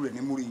irú rẹ̀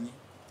ní múrí yín.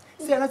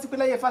 Ṣé ẹ rántí pé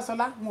láyé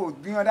Fáṣọlá wọn ò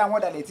gbìyànjú àwọn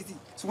ọ̀dàlẹ̀ títì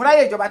ṣùgbọ́n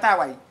láyé ìjọba tá a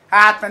wà yìí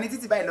àtàn ní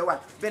títì báyìí lọ́wọ́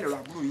bẹ́ẹ̀ lọ́rọ̀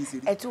àbúrò yín ṣe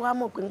rí. Ẹ tún wá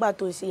mọ̀ pé nígbà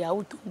tó ń ṣe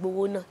yahoo tó ń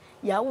gbowó náà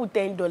yahoo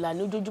 $10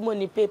 ní ojoojúmọ́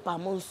ní pépà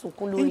mọ́ ń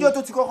sunkún lórí. Níjọ́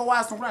tó ti kọ́kọ́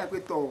wá sunkún láì pé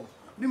tọ̀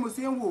bí mo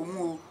ṣe ń wò òun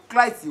o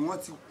client wọn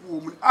ti kú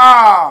omi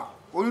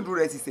olùdó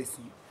rẹ̀ ti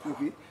ṣẹ̀sìn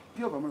òkè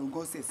bí ọ̀bà mọ́ra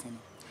nǹkan ṣẹ̀sìn ni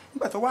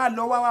nígbà tó wá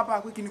lọ wá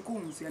bá pé kí ni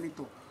kóhùn sí ẹni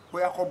tọ̀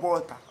bóyá kọ́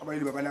bọ́ọ̀tà ọba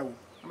ilé babaláwo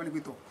ọba ní pé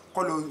tọ̀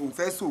kọ́ lọ òun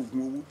fẹ́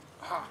sóògùn owó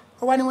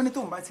ó wá ní wọ́n ní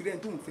tóun bá ti rẹ́ ní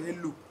tóun fẹ́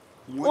lò.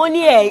 Wọ́n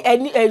ní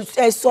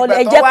ẹ̀sọ́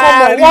ẹ̀jẹ̀ kọ́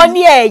mọ̀ wọ́n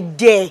ní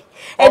ẹ̀jẹ̀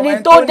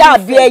ẹni tó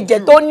dàbí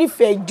ẹ̀jẹ̀ tó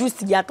nífẹ̀ẹ́ jù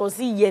sí yàtọ̀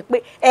sí iye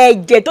pé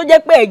ẹ̀jẹ̀ tó jẹ́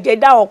pé ẹ̀jẹ̀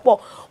dá ọ̀pọ̀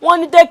wọ́n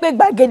ní tó yẹ pé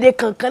gbàgede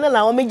kankan náà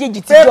làwọn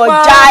méjèèjì ti jọ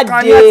jáde.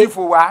 kan ní àti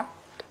fò wá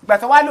ìgbà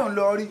tó wá lòun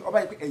lọ rí ọba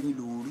yìí pé ẹ̀yìn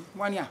lòun rí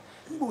wọ́n ní à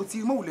nígbà tí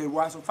mọ̀wùlẹ̀ ru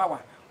aṣọ fáwa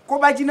kó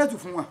bá jiná tù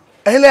fún wọn.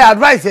 Ẹ̀yin lè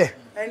advice ẹ̀.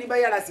 Ẹni bá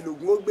yára sí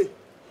lògùn ó gbé.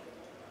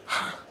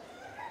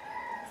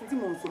 Tí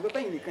mo ń sọ pé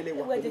yìí nìkan lè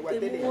wà pẹ̀lú wa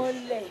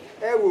tẹ́lẹ̀.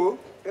 Ẹ wo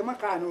ẹ má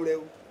káàánú rẹ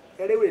o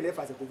ẹrẹ́wèrè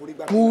lẹ́fà ṣe kò forí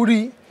gbà. Mo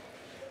rí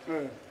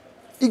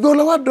igbó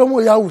lọ́wọ́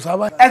dánmọ̀ ìyá òòsà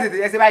báyìí. Ẹ tètè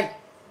ẹ ṣe báyìí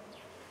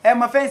ẹ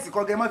mọ fẹ́ǹsì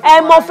kọ́gẹ́ mọ́ fi.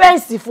 Ẹ mọ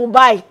fẹ́ǹsì fún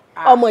báyìí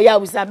ọmọ ìyá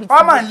òòsà bíi.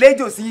 Ọmọ ń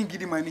léjò sí yín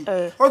gidi mọ̀ ni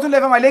ó tún lè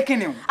fẹ́ máa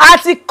lékìnnì o. A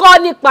ti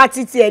kọ́ nípa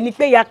titi ẹ̀ ni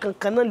pé ìyá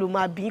kankan náà ló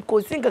máa bí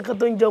kò sí nǹkan kan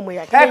tó ń jẹ́ ọmọ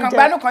ìyá. Ẹ kàn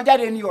gbanú kan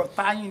jáde ní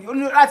ọ̀tá yín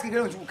ni láti kékeré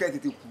òun ti kú kẹ́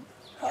tètè kú.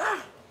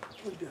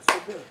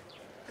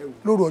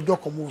 Lóru ọjọ́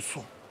kan mo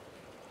sùn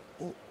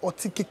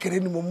ọtí kékeré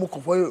ni mo mú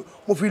kàn fọ́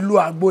mo fi lu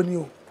àgbo ni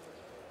o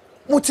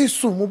mo ti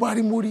sùn mo bá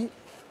rí mo rí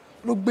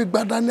ló gbé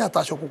gbádá ní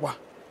àtàṣọ pupa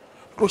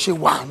ló ṣe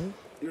wà ń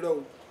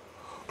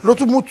ló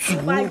tún mú tù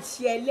ú. Wọ́n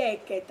ti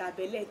ẹlẹ́ẹ̀kẹta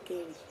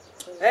bẹ́lẹ̀kẹrin.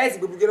 Ẹ sì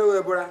gbogbo gẹ́gẹ́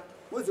wọ́n bọ́ra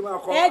wọ́n ti máa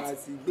kọ́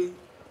àti gbé.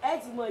 Ẹ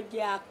ti mọ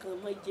jẹ akàn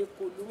mọ jẹ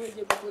kòló mọ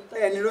jẹ gbogbo tó.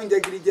 Ẹni ló ń jẹ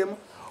gidi jẹ mọ́.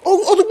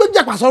 Ó tún gbé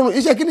jàpá sọ́run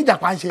iṣẹ́ kí ni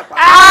jàpá ń ṣe.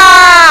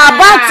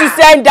 Bá ti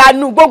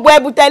sẹ́ńdànù gbogbo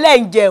ẹbú tẹ́lẹ̀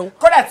ń jẹun.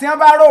 Kódà tí wọ́n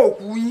bá rò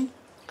òkú yín.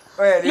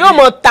 Yóò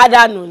mọ ta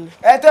dànù ni.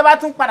 Ẹ tẹ́ bá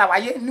tún padà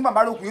wáyé nígbà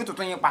bá rò òkú yóò tó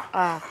tún yín pa.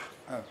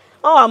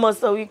 Wọ́n wà mọ̀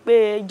sọ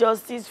wípé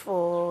justice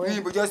for. Ní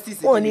ibo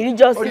justice. Wọ́n ní rí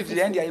justice. Ó lè fi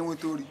lẹ́ndì ayé wọn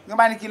tó rí. Wọ́n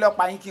bá ní kí lọ́ọ́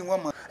pa yín kí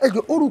wọ́n mọ̀. Ẹ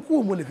jọ orúkú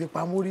òun lè fi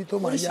pamọ́ rí tó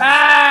máa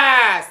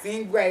yá.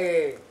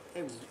 Síngwẹ̀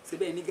ẹ̀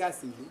síbẹ̀ ní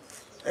gáàsì yìí.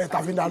 Ẹ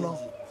tàbí dáná.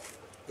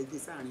 Ẹ gbé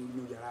sáàrin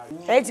inú yàrá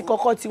rẹ̀. Ẹ ti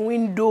kọ́kọ́ ti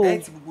window. Ẹ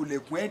ti gbogbo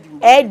lẹ̀kùn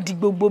ẹ di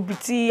gbogbo ibi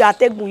tí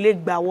atẹ́gùn lè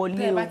gbà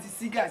wọlé o. Tẹ́ bá ti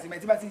sí gáàsì mẹ́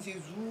tí bá ti ń ṣe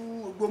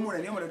zú gbómù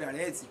rẹ̀ ní ọmọdé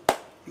rẹ̀ ti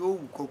yóò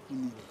wù kọ́ kú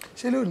ni.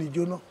 Ṣé lè ò ní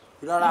jóná?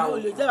 Rárá o.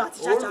 Olè jẹ́ àti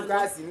ṣàṣà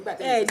náà.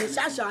 Ẹ ní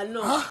ṣàṣà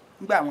náà.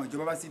 Nígbà àwọn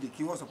ìjọba bá sì dé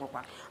kí wọ́n sọ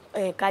pọ́pá.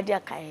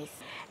 Cardiac arrest.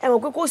 Ẹ mọ̀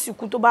pé kò sì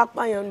kú tó bá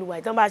pààyàn lùwà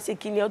ìtàn bá ṣe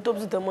kíni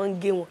autopsy tó máa ń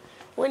gé wọn.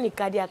 Wọ́n ní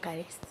cardiac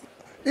arrest.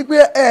 Ipe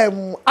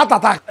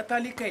àtàtà.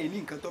 Tálíkà yìí ní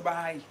nǹkan tó bá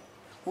háì.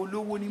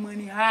 Olówó ni mo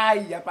ní háì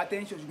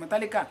hypertension ṣùgbọ́n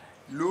tálíkà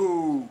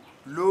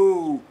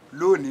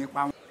lóò ní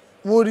pa wọn.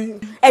 Mo rí.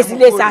 Ẹ sì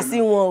lè sàsí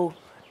wọn o.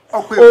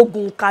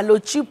 Oògùn kà ló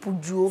chíìpù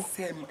ju o.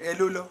 Ẹ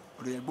ló lọ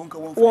ọ̀rọ̀ ẹ̀gbọ́n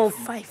kan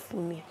 1.5 fún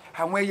mi.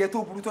 Àwọn ẹyẹ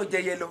tó burú tó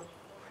jẹyẹ lọ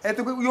ẹ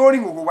tó pé yóò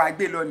rìn òwò wá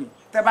gbé lọ ni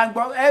tẹ bá ń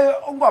gbọ́ ẹ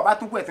ó ń gbọ́ bá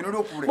tún kú ẹ̀tún lórí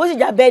òkú rẹ̀. Bó sì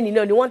já bẹ́ẹ̀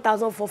nílò ní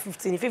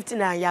 1,450 ní 50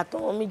 náà yàtọ̀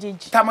wọn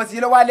méjèèjì. Tàmọ̀ sí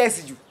lọ́wọ́ alẹ́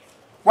sí jù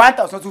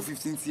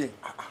 1,215 tiẹ̀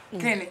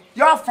kí ni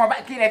yóò fọn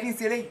kí ni ẹ fi ń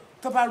ṣeré yìí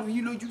tó bá ru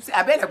yín lójú sí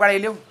abẹ́lẹ̀ gbára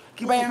ilé wù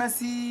kí bá yín rán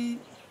sí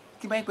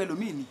kí bá yín pẹ̀lú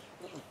mí ni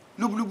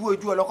lúbúlúbú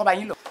ojú ọlọ́kọ́ bá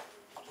yín lọ.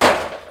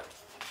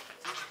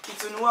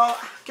 Ìtùnú wa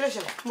kí ló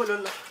ṣẹlẹ̀ mo ló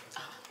ń lọ.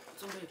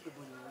 Tún bẹ́ẹ̀ pé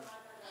bọ̀ ni wọ́n lọ.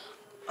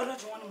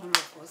 Ọlọ́dún wọn ni mo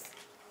lọ kọ́ sí.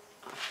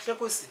 Ṣé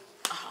kò sí?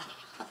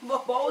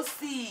 Bọ̀bọ̀ ó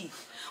sì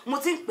mo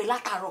ti ń pè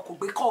látàárọ̀ kò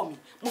gbé kọ́ mi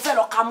mo fẹ́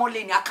lọ kámọ́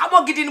lé ní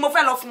àkámọ́ gidi ni mo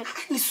fẹ́ lọ fún.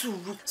 Ní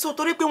sùúrù so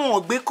torí pé wọn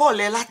ò gbé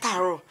kọ́ọ̀lẹ́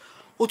látàárọ̀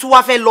o tún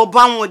wáá fẹ́ lọ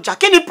bá wọn jà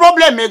kí ni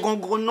problem ẹ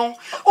gangan náà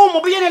ó mọ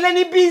bóyá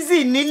ẹlẹ́ni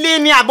busy nílé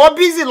ni àbọ̀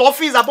busy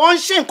lọ́fíìsì àbọ̀ ń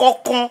ṣe nǹkan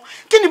kan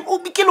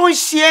kí ló ń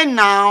ṣe ẹ̀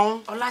náà.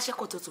 Ọlá ṣé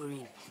kò tó torí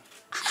ni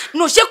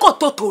no ṣé kò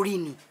tó torí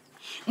ni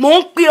mò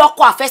ń pe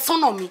ọkọ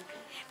àfẹ́sọ́nà mi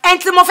ẹni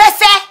tí mo fẹ́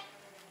fẹ́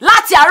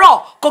láti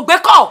àárọ̀ kò gbé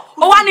kọ́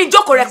ó wá ní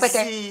ìjókòó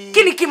rẹpẹtẹ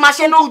kí ni kí n máa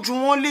ṣe náà. ojú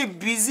wọn lè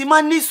busy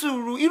má ní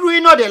sùúrù irú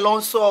iná dẹ̀ lọ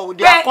ń sọ ò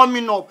they are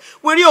coming up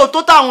wẹ́rí ò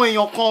tó táwọn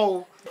èèyàn kan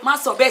o. má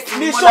sọ bẹ́ẹ̀ sí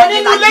mi mọ́ nìṣó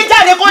nínú ilé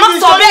jáde kó má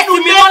sọ bẹ́ẹ̀ sí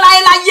mi mọ́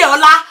láyé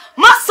ọlá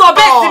má sọ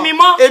bẹ́ẹ̀ sí mi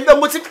mọ́. èmi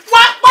mo ti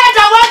wá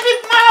padà wá bí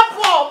máa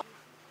bọ̀.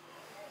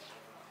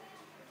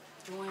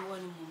 Juwon ìwọ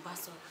ni mò ń bá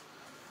sọ̀rọ̀.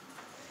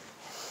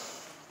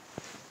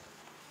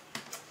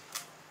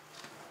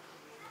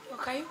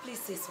 Can you please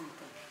say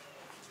something?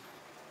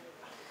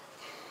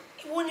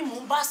 Ìwọ ni mò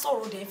ń bá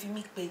sọ̀rọ̀ dẹ̀ fi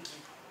mí pegi.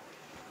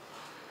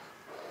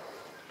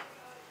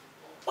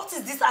 What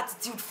is this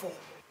attitude for?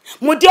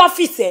 Mo dé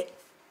ọ́fíìsì ẹ̀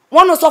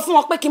wọ́n náà sọ fún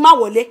wọn pé kí n má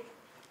wọlé.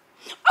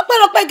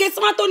 Ọpẹ́lọpẹ́ gẹ̀ẹ́sì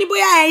máa tó ní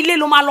bóyá ilé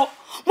ló máa lọ.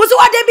 Mo ti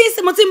wá débí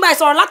sí mo ti ń bá ẹ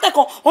sọ̀rọ̀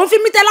látẹ̀kọ̀ òun fi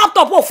mí tẹ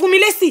láptọ̀pù ò fún mi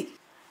lésì.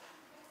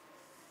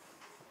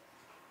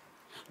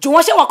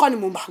 Juwon ṣé wọ́n kọ́ ni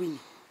mò ń bá wí ni.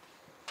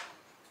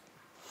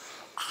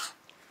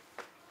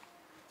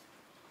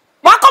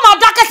 Wọ́n kọ́ máa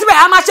dákẹ́ síbẹ̀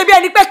á máa ṣe bí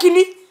ẹni pé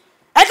kíní.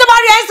 Ẹ tó bá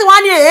rí ẹ̀sìn wá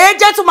ní èé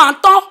jẹ́ tó máa ń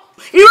tán.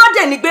 Irọ́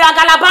dẹ̀ ní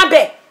gbéraga la bá ń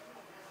bẹ̀.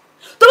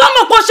 Tó bá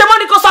mọ̀ pé ó ṣe mọ́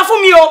ni kò sọ fún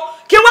mi o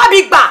kí n wá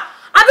bí gbà.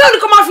 Àbí òní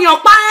kò máa fi hàn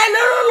pa ẹ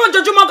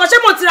lójoojúmọ́ gan ṣé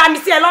mo ti ra mi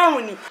sí ẹ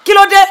lọ́rùn ni. Kí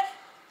ló dé?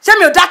 Ṣé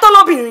mi ò dá tó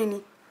lóbìnrin ni?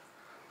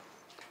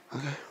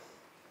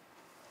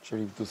 Ṣé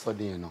ibi tó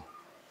sọ́dé yẹn náà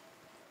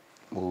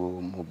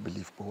mo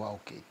believe pé wá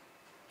okay.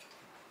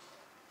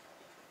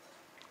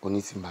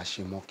 Oní tí màá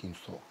ṣe mọ́ kí n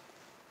sọ.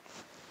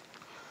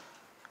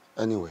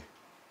 Anyway,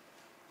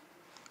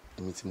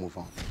 èmi ti move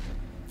on.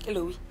 Kí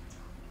ló wí?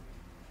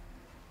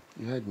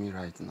 You heard me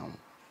right now.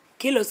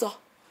 Kí ló sọ?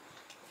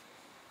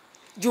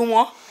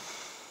 Juwon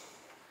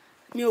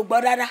mi ò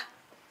gbọ́ dáadáa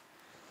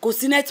kò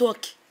sí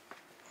nẹ́tíwọ́ọ̀kì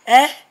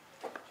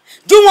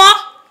Juwon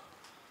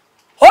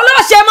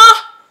olóòṣè mọ́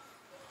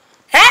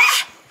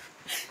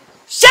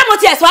ṣé mo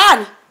ti ẹ̀sọ́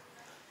àná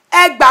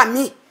ẹ gbà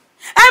mí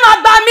ẹ má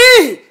gbà mí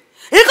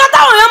nǹkan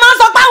táwọn èèyàn máa ń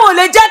sọ pé àwọn ò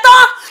lè jẹ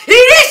tán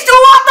ìrísí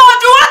Juwon tó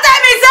Juwon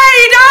tẹ́mi ṣe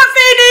ìdán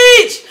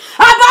finish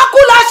àbákú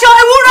laṣọ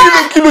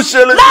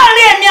ewúrẹ́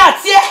láàrin èmi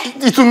àti ẹ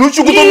ìtùnú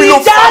ṣùgbọ́n tó mi ló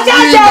fà mí náà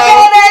ìjà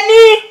jẹjẹrẹ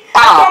ní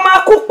àpò máa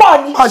kú pọ̀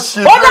ni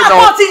ó dà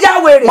pọ̀ ti ya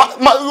wèrè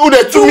ó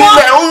dẹ̀ tú mi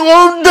lẹ̀ ó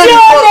ń dé mi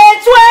ò lè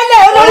tú ẹ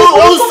lẹ̀ olórí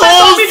burúkú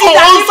mẹ́tọ́ bíbí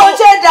ìjà ní mo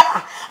ṣe dà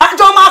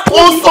àjọ máa kú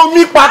ni ó so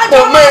mí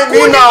papọ̀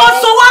mẹ́rin náà ó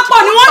so wá pọ̀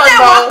ni wọ́n tẹ̀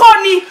wá pọ̀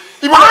ni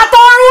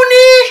àtọ̀run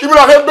ní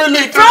ìbúra fẹ́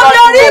bẹ́lẹ̀ from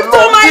the rib to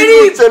my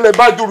rib ìtẹ̀lẹ̀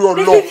bá dúró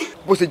ọ̀lọ́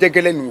bó ṣe jẹ́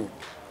gẹ́lẹ́ nù.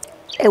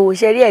 ẹ wò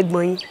ṣe rí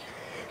ẹ̀gbọ́n yín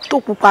tó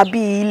pupa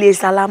bíi ilé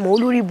sálámọ̀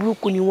olórí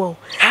burúkú ni wọ́n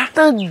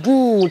tán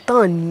gùn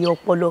tán ní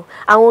ọpọlọ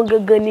àwọn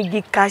gangan nígi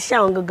kaṣẹ́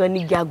àwọn gangan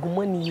nígi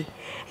àgùnmọ́ nìyẹn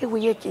ẹ wo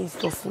yẹ kí n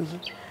sọ fún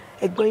yín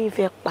ẹ̀gbọ́n yín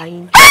fẹ́ pa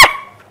yín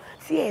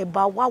tí ẹ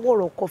bá wá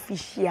wọ̀rọ̀ kan fi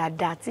ṣe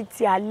àdá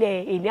títí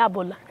alẹ́ èní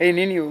àbọ̀là.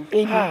 èní ni o.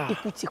 èní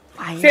ikú ti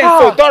pa yín. ṣé n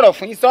sọ tọrọ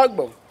fún yín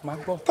sọgbọ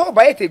tó o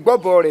bá yẹ tè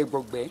gbọbọ rẹ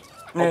gbọgbẹ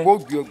ọgbọ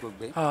ògbé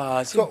ọgbọgbẹ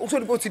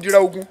sórí bó ti dira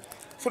ogun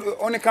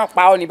ó ní ká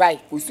pa ọ ní báyìí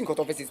kò sí nǹkan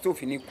tó fẹ́ ṣe tó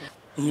fi ní kú.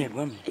 ìyẹn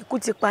ẹ̀gbọ́n mi. ikú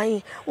ti pa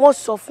yín wọ́n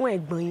sọ fún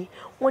ẹ̀gbọ́n yín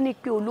wọ́n ní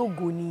pé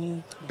ológo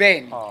ni.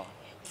 bẹ́ẹ̀ni.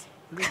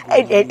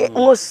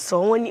 wọ́n sọ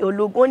wọ́n ní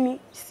ológo wọ́n ní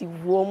sì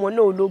wo ọmọ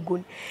náà ológo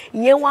ni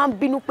ìyẹn wá ń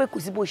bínú pé kò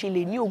sí bó ṣe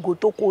lè ní ògo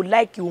tó kó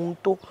láìkì òun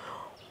tó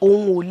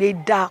òun ò lè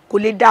dá kò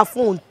lè dá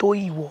fún òun tó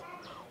ìwọ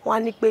wọ́n á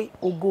ní pé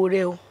ògo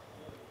rẹ o.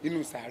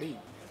 inú sàárè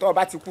tó o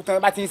bá ti kú tán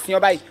bá ti ń sin ọ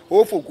báyìí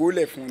ó fògo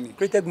lẹ̀ fún ni.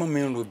 pétẹ́gbọ́n mi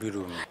ń ro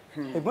bìrò mi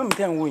ẹ̀gbọ́n mi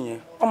tẹ́ ń wò yẹn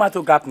wọ́n máa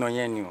tó gap náà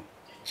yẹn ni o.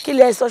 kí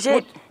lẹ sọ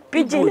ṣé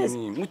pidgin lẹ.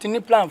 mo ti ní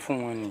plan fún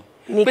wọn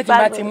ni pé tí n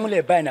bá ti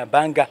múlẹ̀ báyìí náà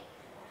banga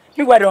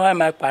nígbà tí wọn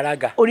máa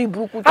paraga. orí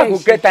burúkú tẹ̀ ń ṣe. I go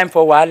get time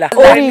for wàhálà.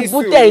 orí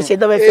ibú tẹ̀ ń ṣe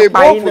tó fẹ́ fi pa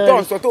yín náà. èèbó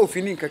tó ń sọ tó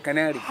fi ní nǹkan kan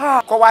náà rè.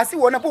 kọ̀ wá sí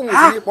ìwọ náà fóun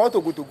òsì ní pọ̀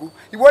tògótògó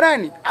ìwọ náà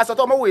ní aṣọ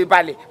tó ọmọwòye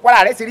balẹ̀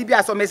wọ́n rẹ̀ ṣe rí bí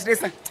aṣọ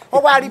mẹsìlẹ́sàn ó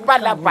wá rí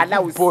bàlàbàlà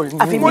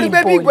òsì. mo ní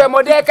bẹ́ẹ̀ bí ìgbọ́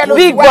ẹmọdé kẹ́ ló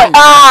ti wá.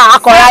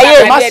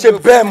 akọ̀ráyè má ṣe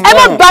bẹ́ẹ̀ mọ́. ẹ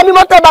má gbà mí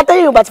mọ́ tẹ́ bá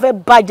tẹ́yìn ìgbà tí fẹ́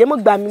bàjẹ́ mọ́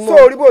gbà mí mọ́.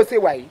 sórí bó ṣe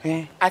wà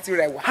yìí àti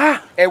rẹ̀ wà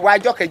ẹ̀wà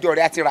ajọ́ kẹjọ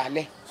rẹ̀ àti rà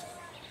lẹ̀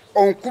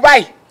òun kú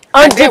báyìí.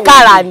 ọ̀ndí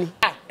kára ni.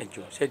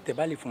 ẹjọ ṣe tẹ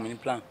bá lè fún mi ní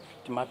plan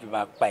tí má fi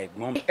máa pa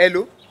ẹ̀gbọ́n mi. ẹ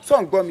ló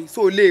sọ ń gbọ́ mi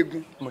sọ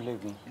léegun. mo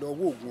léegun.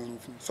 lọ́wọ́ oògùn oorun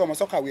fún sọmọ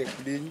sọ́kàwé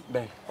ẹ̀kú lẹ́yìn.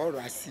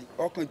 ọ̀rọ̀ àṣì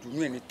ọkàn jùnú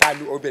ẹ̀ ní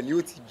tálù ọbẹ̀ ni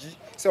ó ti jí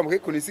sọmọ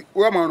kékeré sí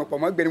wọ́n máa ràn pọ̀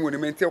mọ́ gbẹ̀rẹ̀ wọn ni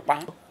mẹ́ntẹ́ pa.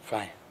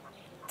 fine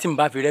tí n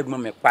bá fi rẹ́gbọ́n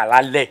mi pa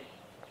lálẹ́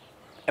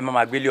ẹ má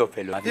máa gbélé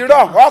ọ̀fẹ́ lọ.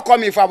 irọ́ ọkọ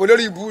mi ìfàbọ̀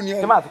lórí ibu ni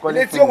ẹ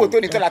létí òwò tó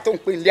ní tọ́lá tó ń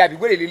pè nílé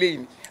àbígbèrè lélẹ́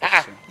yìí.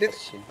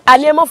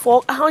 àní ẹ mọ̀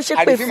fọ́ ahọ́n ṣe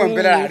pé fún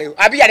yín.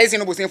 àbí yàrá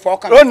ìsinú bò sí ń fọ́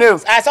ọkàn. ó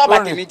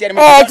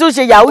ẹ tún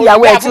ṣe yahoo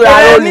yahoo ẹ tún ra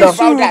ó lọ.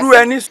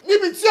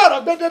 níbi tí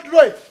ọ̀rọ̀ gbẹ́dẹ́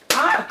dúró yìí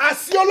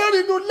àṣì olórí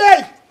inú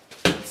lẹ́yìn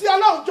tí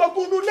ọlọ́run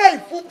jogún inú lẹ́yìn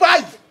fún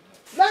báyìí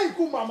lẹ́yìn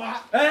ikú màmá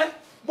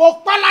mo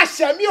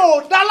pálàṣẹ mi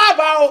ò dá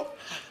lábàá o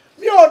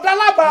mi ò dá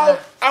lábàá o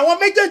àwọn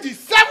méjèèjì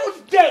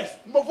 7 days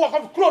mo fún ọkọ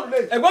mi kúrò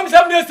nílé. ẹ̀gbọ́n mi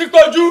 7 days ti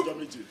pọ̀jù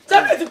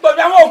 7 days ti pọ̀jù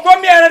àwọn òkú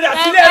mi ẹran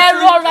àti ilé ẹ̀sìn. ẹ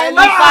rọra ẹ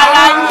má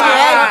fara yín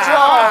ẹ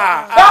jọ.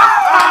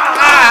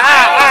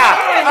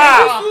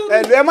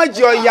 ẹ̀lú ẹ má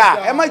jí ọya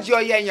ẹ má jí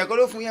ọya èèyàn kan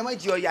ló fún yín ẹ má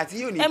jí ọya tí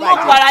yóò ní bàjẹ́. ẹ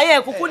mọ̀ fara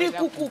yẹn kúkú ní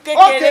kúkú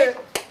kékeré.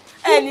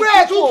 gbé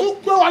ẹ̀ tuntun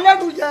gbé wa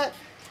lẹ́nu yẹ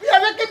bí ẹ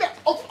fẹ́ kébẹ̀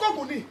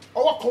ọkọ̀ọ̀gùn ni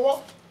ọwọ́ kọ̀wọ́.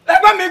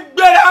 ẹ̀gbọ́n mi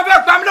gbére wọn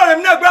fẹ́ pa mí lọ́rẹ̀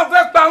mi náà gbé wọn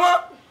fẹ́ pa wọn.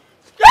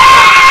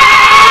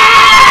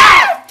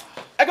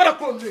 ẹ gbọ́dọ̀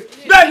kúrò nílé.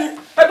 bẹ́ẹ̀ni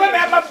ẹ̀gbọ́n mi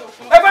ẹ má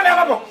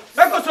bọ̀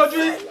ẹ kò sojú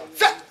yín.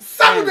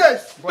 7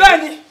 days.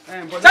 bẹ́ẹ̀ni.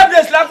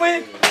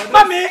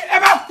 Mami, ẹ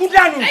bá kú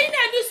dànù. Ẹ̀yin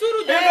náà ní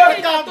sùúrù dé.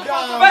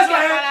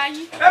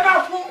 Ẹ bá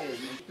kú.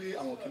 Pé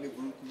àwọn kíní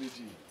burúkú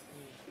méjì.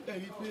 Ẹ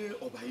rí pé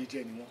ọba yìí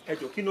jẹ́ ni wọ́n. Ẹ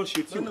jọ̀ọ́ kí ló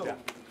ṣe tí ò dá.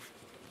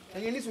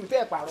 Ẹ̀yin ní sùúrù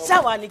tẹ́ ẹ pààrọ̀.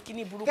 Ṣáwa ni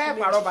kíní burúkú méjì. Tẹ́ ẹ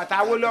pààrọ̀ bàtà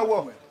awó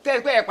lọ́wọ́. Tẹ́ ẹ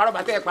pé ẹ pààrọ̀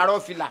bàtà ẹ pààrọ̀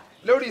fìlà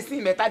lórí sí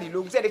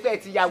mẹ́tàdínlógún. Ṣé ẹ rí pé ẹ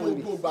ti ya wèrè.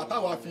 Gbogbo ìgbà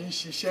táwa fi ń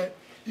ṣiṣẹ́,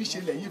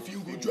 ìṣẹ̀lẹ̀ yìí fi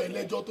ń gojú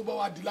ẹlẹ́jọ́ tó bá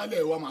wá di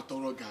lálẹ́ wa máa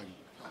tọrọ gàrí.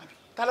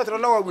 Ta ló tọrọ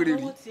lọ́wọ́ wèrè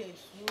rí?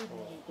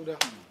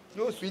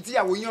 Yóò sùn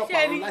tíyàwó yín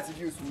ọ̀pàrọ̀ láti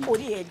bí oṣù.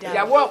 Orí ẹ̀ dáa.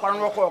 Ìyàwó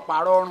ọ̀pàrọ̀ ọkọ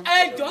ọ̀pàrọ̀ ọrùn.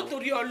 Ẹ jọ̀ọ́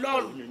torí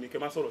Ọlọ́run. Mi ní kẹ́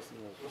má sọ̀rọ̀ sí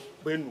wọn.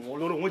 Bẹ́ẹ̀ nù wọn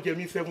lọ́rọ̀ wọn jẹ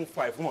mí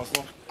 7.5 fún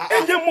ọ̀sán. Ẹ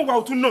jẹ́ mú wa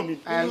òtún náà mi.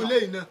 Inú ilé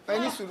iná.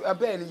 Ẹni sùúrù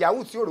abẹ́ ẹni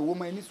yahoo tí òròwó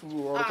mọ ẹni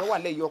sùúrù ọ̀rọ̀ tó wà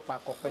lẹ́yìn ọ̀pá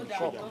kọ̀pẹ́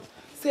nìkọ̀ọ̀kan.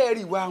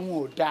 Sẹ́ẹ̀rì wa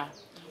wọn ò dáa.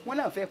 Wọ́n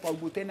náà fẹ́ pa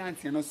gbogbo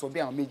tẹ́nàntì náà sọ bí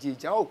àwọn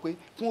méjèèjì. Àwọn ò pé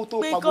kí wọ́n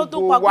tó pa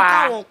gbogbo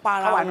wa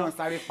káwa náà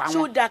sáré pa wọn. Ṣé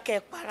ó dáa kẹ́ ẹ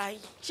para yín?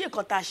 Ṣé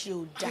nǹkan tá a ṣe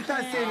ò dáa?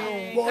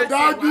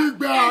 Bọ̀dá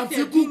gbígbẹ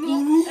àti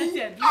kúkúrú.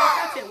 Ẹsẹ̀ dúró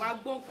kẹ́sẹ̀ wá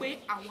gbọ́ pé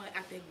àwọn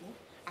àtẹ̀gbọ́n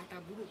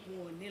àtàbúrò fún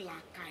wọn ní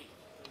làákàyè.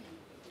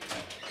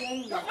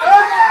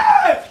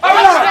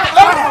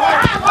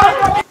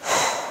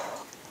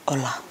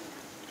 Ọlá,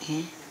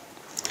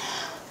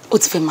 ó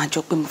ti fẹ́ máa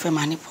jọ pé mo fẹ́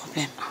máa ní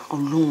problem.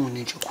 Ọlọ́run ò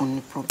ní jẹ́ kó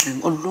ní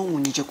problem. Ọlọ́run ò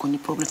ní jẹ́ kó ní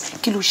problem.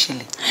 Kí ló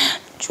ṣẹlẹ̀?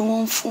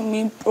 Juwon fún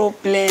mi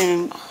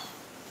problem.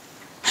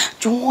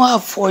 Juwon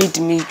avoid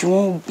me.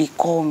 Juwon gbé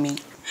call mi.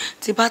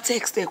 Tí bá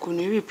text ẹ kò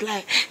ní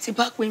reply. Tí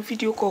bá pè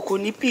video call kò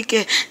ní pick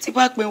ẹ. Tí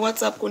bá pè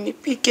WhatsApp kò ní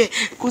pick ẹ.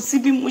 Kò sí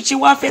bí mo ṣe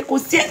wá fẹ́, kò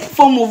sí any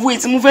form of way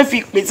tí mo fẹ́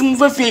fi pè, tí mo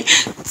fẹ́ fi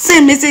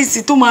send message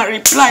sí tó máa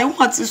reply.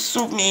 Wọ́n ti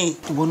sú mi.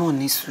 Ìwọ náà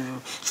ní sùúrù.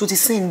 Ṣó ti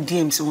send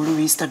DM sí wọn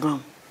lórí Instagram?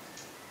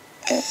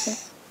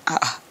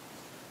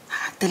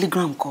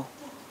 Telegram kọ́,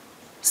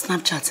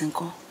 Snapchat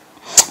ńkọ́.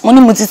 Mo ní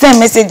mo ti send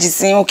message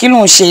sí wọn, kí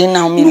ló ń ṣe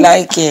náà mi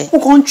like ẹ. Mo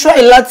kàn ń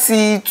try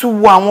láti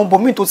tún wo àwọn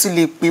bòmíì tó ti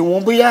lè pè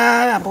wọ́n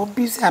bóyá àbọ̀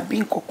busy àbí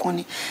nǹkan kan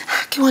ni.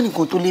 Kí wọ́n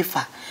nìkan tó lè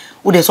fà.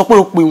 O dẹ̀ sọ pé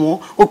o pè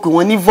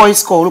wọ́n ní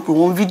voice call, o pè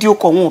wọ́n video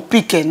call, wọn ò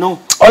pick ẹ̀ náà.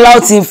 Ọlá ó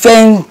ti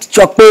fẹ́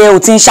jọ pé o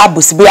ti ń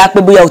ṣàbòsí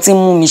bóyá o ti ń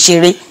mú mi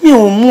ṣeré. Mi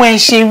ò mú ẹ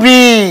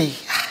ṣeré.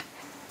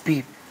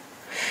 Babe,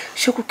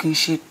 ṣé kò kí n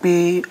ṣe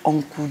pé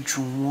Uncle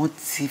Juwon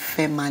ti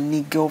fẹ́ máa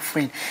ní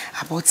girlfriend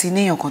àbọ̀ ti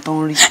níyàn kan tó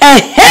ń rí?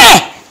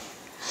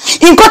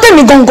 Nǹkan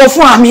tèmi gangan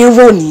fún àmì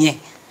rò nìyẹn.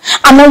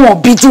 Àmọ́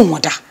wọn bí dùn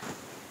wọn dá.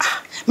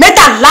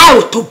 Mẹ́tàlá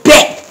ò tó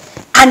bẹ́ẹ̀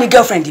á ní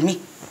girlfriend mi.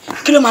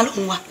 Kí ló máa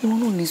lóhun wa? Ìwọ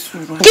náà ní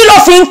sùúrù. Kí ló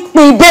fi ń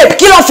pin babe?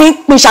 Kí ló fi ń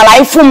pin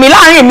ṣàlàyé fún mi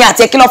láàrin èmi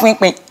àti ẹ? Kí ló fi ń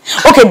pin?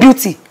 Okay,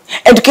 beauty,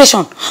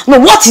 education. No,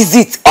 what is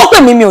it? Ó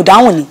pè mí mi ò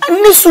dáhùn ni.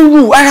 Ní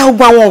sùúrù, ara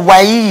gbogbo àwọn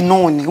ọ̀wà yìí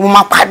náà ni. Mo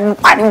máa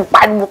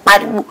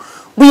pariwo.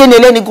 Bóyá ní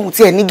ẹlẹ́ni gùn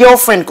tí ẹ̀ ní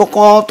girlfriend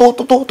kankan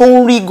tó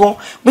ń rí gan.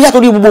 Bóyá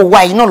torí gbogbo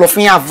ọ̀wà yìí náà lọ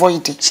fi ń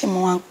avoid. Ṣé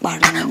mo wá ń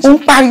pariwo? Ó ń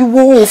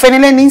pariwo, ò fẹ́ ní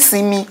lẹ́ni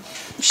ìsinmi.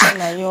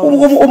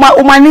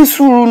 Ó máa ní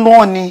sùúrù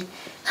náà ni.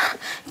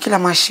 Kí la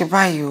máa ṣe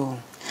báyìí o?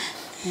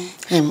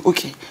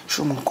 Okay,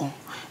 ṣùgbọ́n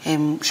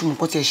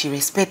nǹkan tí ẹ ṣe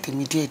respect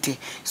mi díẹ̀díẹ̀.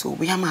 So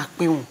bóyá máa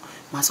pé wọn,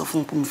 máa sọ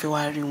fún wọn pé mo fẹ́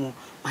wá rí wọn.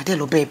 Màá dẹ̀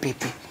lọ bẹ́ẹ̀.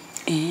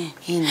 Ẹ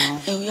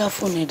ó yá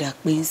fóònù ẹ̀dà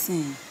pé ń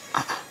sìn.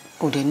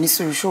 Kò dẹ̀ ní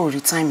sùúrù, ṣó rí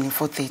time ní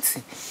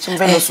 4:30. Ṣé mo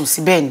fẹ́ lọ sùn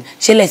síbẹ̀ ni?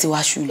 Ṣé ilẹ̀ ti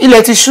wá ṣú?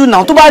 Ilẹ̀ ti ṣú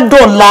náà, tó bá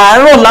dọ̀la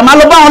àárọ̀ la máa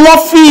lọ bá wọn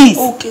lọ́fíìsì.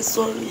 Okay,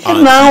 sorry.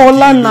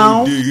 Ọlá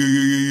náà.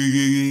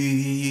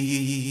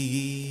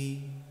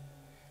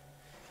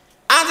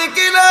 Àti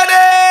kí ló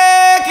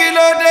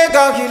dé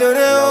gan kí ló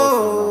dé o.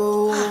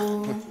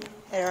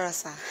 Ẹ rọra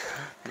sà.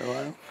 Lọ́wọ́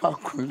ń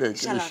fàkúnlẹ̀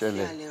kí ló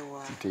ṣẹlẹ̀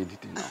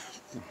dìde náà.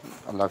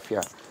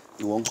 Àlàáfíà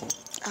ìwọ ń kọ́.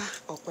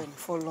 Ọpẹ́ ní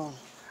fọ́lọ́run.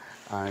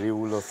 Àárín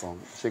ewu lọ́sàn-án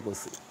ṣé kò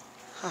sí?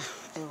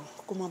 Ẹ̀rọ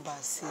kó má bàa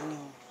sí ni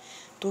o.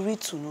 Torí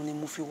ìtùnú ni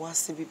mo fi wá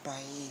síbí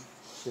báyìí.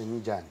 Ṣé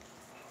níjà ni?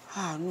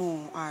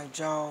 Àánú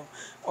àjà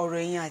ọ̀rọ̀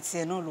ẹ̀yin àti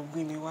ẹ̀ náà ló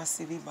gbé mi wá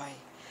síbí báyìí.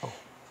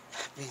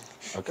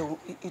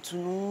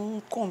 Ìtùnú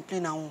ń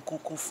complain àwọn nǹkan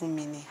kan fún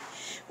mi ni.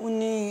 Ó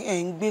ní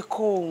ẹ̀ ń gbé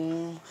kọ́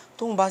òun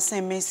tóun bá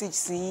send message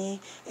sí yín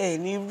ẹ̀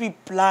ní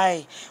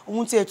reply.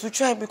 Òun tiẹ̀ tún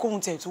try pé kóun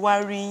tiẹ̀ tún wá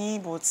rí yín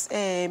but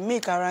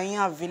make ara yín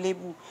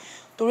available.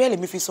 Torí ẹ̀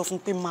lèmi fi sọ fún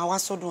pé máa wá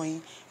sọ́dọ̀ yín,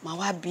 máa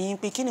wá bí yín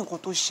pé kí ni nǹkan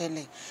tó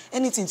ṣẹlẹ̀.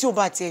 Anything tí ò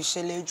bá tiẹ̀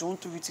ṣẹlẹ̀ ẹ jọ̀ọ́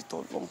nítorí títọ́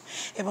Ọlọ́run.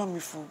 Ẹ bá mi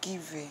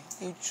forgive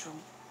ẹ jọ̀ọ́.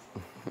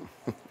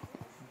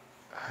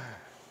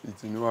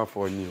 Ìtùnú wà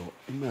fọ ni o.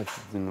 Èmi àti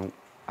Ìtùnú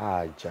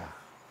àjà.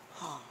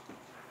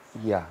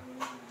 Yà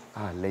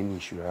á lẹ́yìn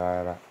ìṣúra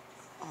rárá.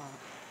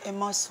 Ẹ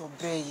má sọ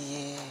bẹ́ẹ̀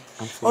yẹ.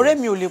 Ọ̀rẹ́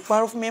mi ò lè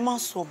parọ́ fún mi, ẹ má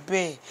sọ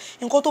bẹ́ẹ̀.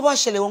 Nǹkan tó bá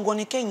ṣẹlẹ̀ gangan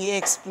ni kẹ́yìn ẹ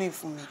explain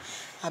fún mi.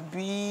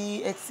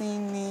 Àbí ẹ ti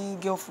ní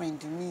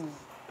girlfriend mi ni?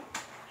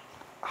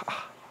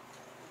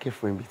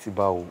 Girlfriend bíi ti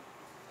báwo?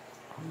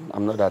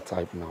 I'm not that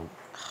type now.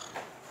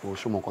 O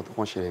ṣó mọ nǹkan tó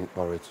kàn ṣẹlẹ̀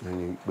nípa ọ̀rọ̀ Ìtùnú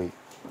ni wípé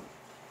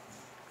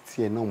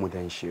tí ẹ náà mo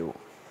dẹ̀ ń ṣe o.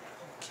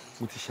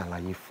 Mo ti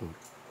ṣàlàyé fún un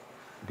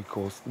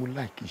because mo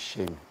like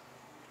iṣẹ́ mi.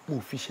 Mo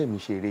fi iṣẹ́ mi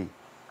ṣeré.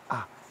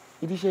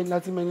 Ibi iṣẹ́ ńlá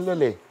tí mẹ́ni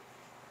lọ́lẹ̀.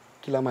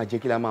 Kí la máa jẹ,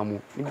 kí la máa mu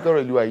níbi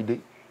tọ́rọ̀ ìlú àìdé.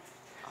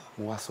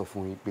 Mo wá sọ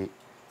fún yín pé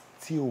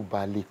tí o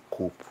bá lè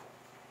cope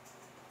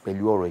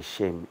pẹ̀lú ọ̀rọ̀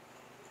iṣẹ́ mi,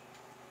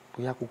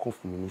 bóyá kó kàn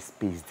fún mi ní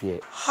space díẹ̀.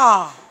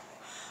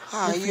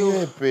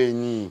 Ayo.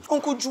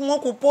 Uncle Juwon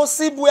kò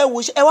possible ẹ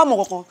wò ẹ wá mọ̀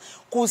kankan.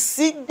 Kò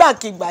sí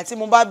gbàkigbà tí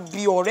mo bá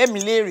bi ọ̀rẹ́ mi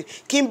léèrè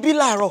kí n bí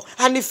láàárọ̀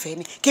á nífẹ̀ẹ́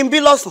ni kí n bí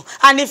lọ́sàn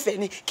á nífẹ̀ẹ́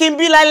ni kí n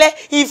bí lálẹ́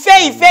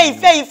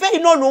ìfẹ́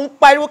iná ló ń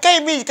pariwo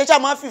kẹ́yìn méjì kẹ́ṣà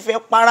máa fìfẹ́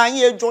para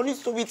yín ẹjọ́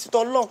nítorí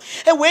títọ́ lọ́hùn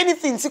ẹ wo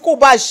anything tí kò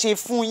bá ṣe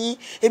fún yín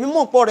èmi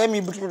mọ̀ pọ̀ ọ̀rẹ́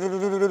mi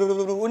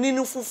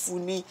onínú fùfù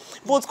ni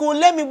but kò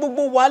lẹ́mi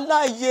gbogbo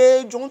wàhálà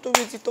yẹ ẹjọ́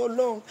nítorí títọ́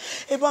lọ́hùn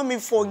ẹ bá mi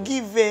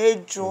forgive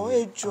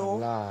ẹjọ́.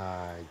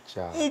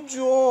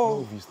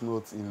 Love is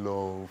not in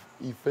love.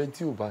 Ìfẹ́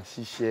tí ò bá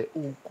ṣiṣẹ́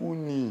ó kú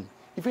ni.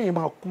 Ìfẹ́ yẹn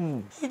máa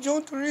kú. Ìjọ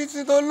nítorí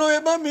títọ́ lọ ẹ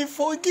bá mi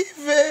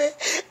forgive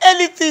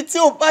anything tí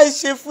ò bá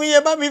ṣe fún yín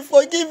ẹ bá mi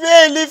forgive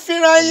ẹ lè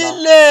fira yín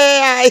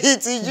lẹ̀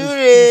àìtìjú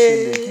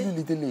rẹ̀.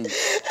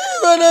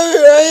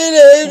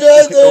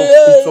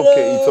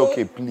 It's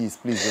okay. Please,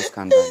 just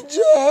calm down.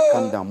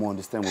 Calm down, more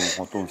understand what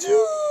we want to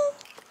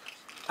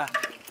say.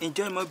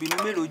 Enjoy my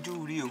binumelo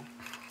juri o.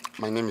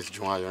 My name is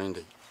Juwon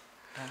Ayorinde.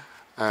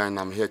 And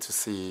I'm here to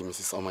see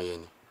Mrs.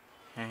 Omayeni.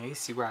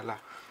 Isi wala.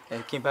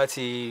 Kí n bá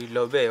ti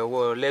lọ bẹ̀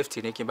ọwọ́ left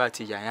ni kí n bá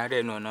ti yà yán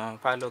rẹ̀ nọ̀nà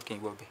pálọ̀ kí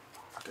n wọ̀ bẹ̀.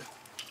 Okay.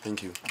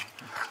 Thank you.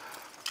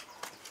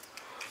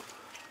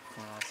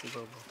 Sí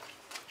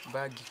bọ̀bọ̀.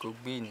 Báàgì kò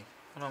gbé ni.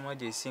 Wọ́n má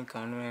jẹ́ sí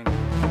nǹkan nú ẹ̀.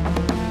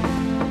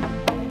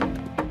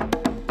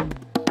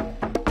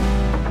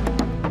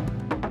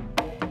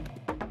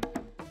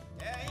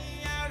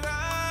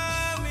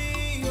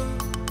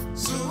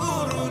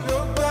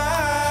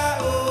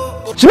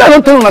 I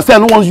don't tell you, say I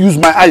don't want to use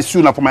my eyes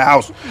soon for my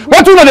house.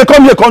 What do you know they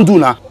come here can't do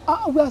now?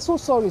 We are so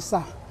sorry,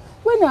 sir.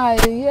 When I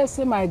hear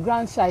say my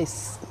grandchild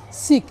is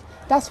sick,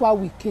 that's why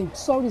we came.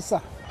 Sorry, sir.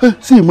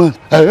 See, man,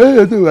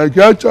 my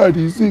grandchild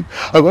is sick.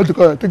 I want to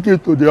come and take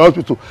it to the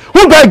hospital.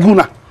 Who beg you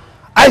now?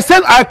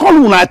 I call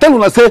you now. I tell you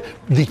now, say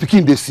the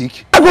pikin dey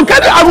sick. I will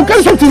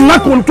carry something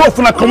not control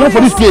for come on for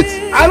this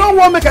gate. I don't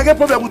want to make a get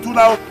problem with you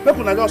now. Make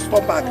una just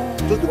stop back.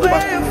 Just go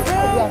back.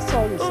 We are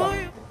sorry,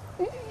 sir.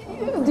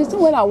 The thing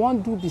when I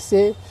want to do be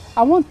say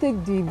I want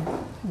take the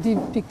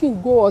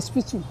pikin go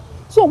hospital.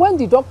 So when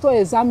the doctor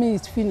examine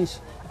is finished,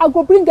 I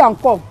go bring am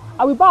come.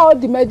 I will buy all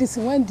the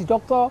medicine when the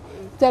doctor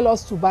tell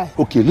us to buy.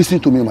 Okay, listen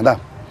to me, madam.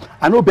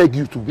 I no beg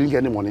you to bring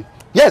any money.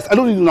 Yes, I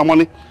don't need no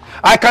money.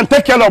 I can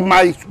take care of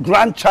my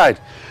grandchild.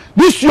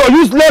 This your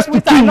useless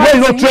pikin wey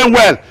you no train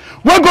well.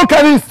 Wey go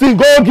carry this thing,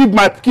 go give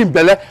my pikin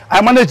belle.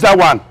 I manage that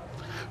one.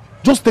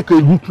 Just take a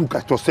look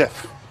at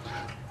yourself.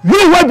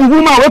 You wey be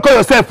woman wey call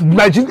yourself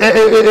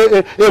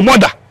a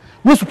mother.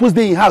 We suppose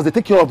they in house, they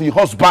take care of your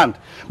husband.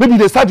 Maybe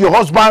they serve your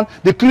husband,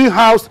 they clean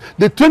house,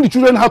 they train the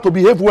children how to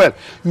behave well.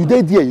 You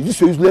dey there, you use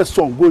your useless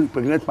son, go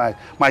impregnate my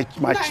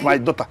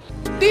daughter.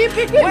 The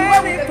pikin the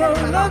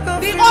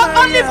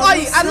olive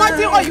oil and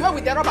nothing oil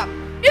with the rubber.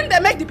 If they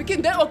make the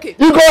pikin, they okay.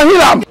 You go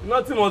heal am.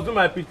 Nothing must do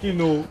my pikin,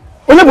 no.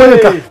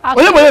 Oyeboyeka.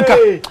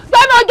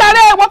 Dano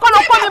jare, wọ́n kọ́ ló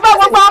kọ́ mi bá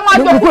wọ́n gba ọmọ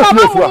àjọ ìgbà máa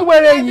mú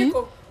ìwèrè yìí.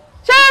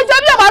 Ṣé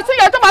bí ọba sí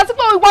yẹn tó máa sí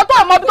pé ìwọ tó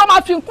ọmọ bí tó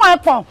máa fi nǹkan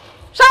ẹ̀ pọ̀n.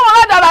 Ṣáwọn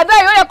aládàradà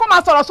yìí ó yẹ kó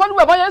máa sọ̀rọ̀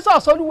sólúwẹ̀ bọ́yẹ ń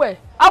sọ̀rọ̀ sólúwẹ̀.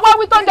 Àwọn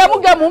wí tó ń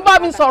gẹmúgẹmú ń bá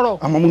mi sọ̀rọ̀.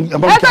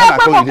 Ẹ tẹ́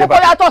pé mo kò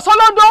yàtọ̀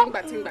sólódó.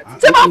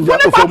 Tí mo fún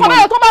ní pápá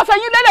báyọ̀ tó máa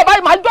fẹ̀yìn lélẹ̀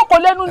báyìí máa jókòó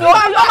lẹ́nu ni ó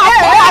máa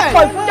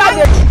pọ̀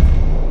ìfúnjáde.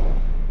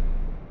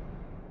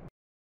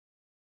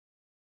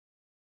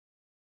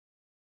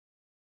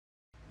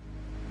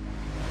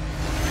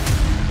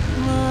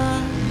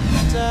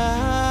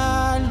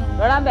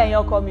 Lọ́ra ń bẹ̀ yan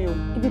ọkọ mi o.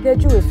 Ibi tẹ́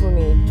júwe fún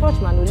mi, church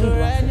man ò lead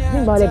wá sí.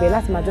 Nígbà ọlẹ́bẹ̀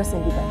láti máa jọ́sìn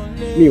bíbá.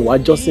 Mi ìwà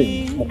jọ́sìn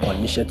ọkàn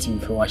níṣẹ́ tí mo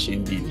fẹ́ wá ṣe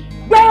ń bí ni.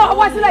 Gbé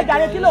ọwọ́ sílẹ̀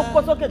ìjàre kí ló kó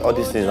sókè. All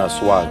these things are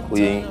swag, ó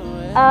yé yín.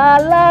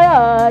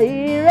 Alára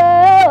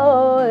ire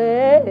o,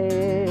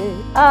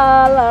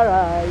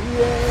 alára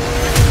ire.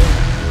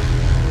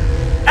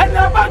 Ẹni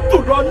a bá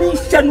dùn lọ ní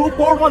ìṣẹ́nu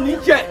kó rán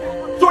níṣẹ́.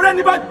 Torí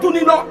ẹni bá dùn ní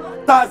lọ,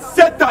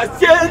 tàṣẹ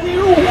ni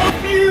wọ́n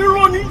fi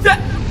rán níṣẹ́.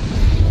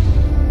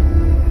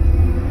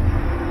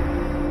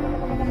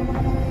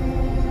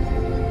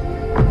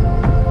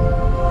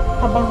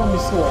 Abárán mi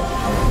sí ọ,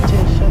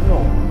 jẹ́ iṣẹ́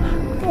náà.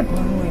 Tó bá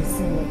rán ẹ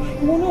sí mi,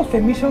 ìwọ náà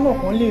fẹ̀mí iṣẹ́ náà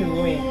kan lè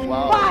rán ẹ.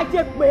 Bá a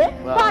jẹ pé,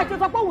 bá a jẹ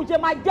sọ pé òun ṣe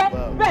máa jẹ́,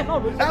 bẹ́ẹ̀ náà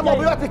ló ṣe jẹ́. Ẹ mọ̀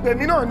bí wọ́n ti pè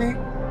mí náà ni.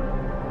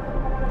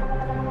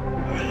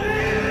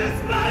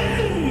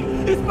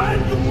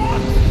 Ismail, you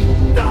must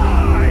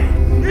die!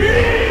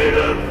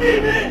 Inú bí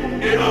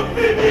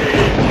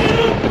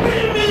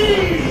mi!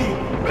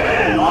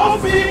 Bẹ́ẹ̀ lọ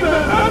sí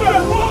bẹ̀rẹ̀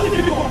lọ́ọ̀sì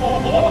ní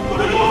kọ̀ọ̀kọ̀ tó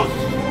lọ.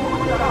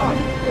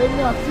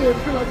 Èmi àti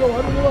èmi lọ́jọ́ wà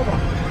nínú bàbá.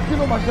 Kí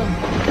ló máa ṣẹlẹ̀?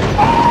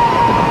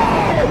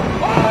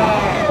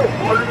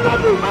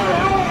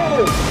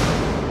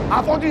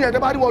 Afọ́jú yẹn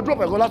tẹ́ bá rí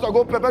wardrobe ẹ̀kọ́ lásán kó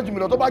pẹpẹ jù mí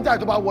lọ tó bá jáde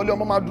tó bá wọlé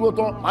ọmọ máa dúró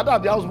tán má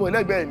dàbí house boy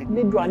lẹ́gbẹ̀ẹ́ ni.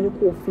 Lédò a ní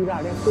kó o fira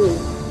rẹ kó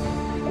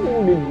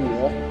o lè lù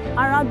ọ́.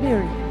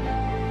 Arábìnrin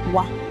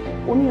wa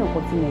ó ní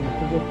nǹkan tí mo mọ̀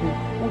tó jẹ́ pé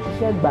wọ́n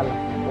ṣiṣẹ́ gbàlà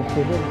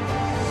ọ̀fẹ́ bẹ́ẹ̀.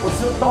 Kò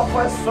sí tó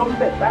fẹ́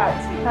sọ́ńbẹ̀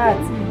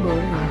káàtì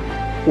ìgbọ̀nrín.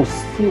 Kò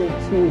sí ohun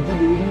tí ojú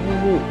lè rí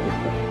nínú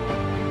òkùnkùn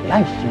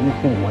láì ṣe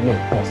wípé ìwọlé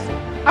bọ́ sí.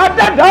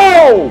 Adada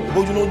o!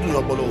 Ìbójú ló ń dùn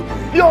ọpọlọ òbí.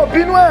 Bí o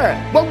bínú ẹ̀,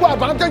 gbogbo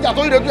advantage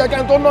àtọ́ ìrètí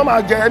ẹ̀kẹ́ tó ná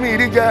máa jẹ ẹ̀mí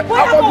ìrí jẹ.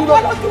 Bóyá mo fọ́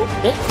lójú.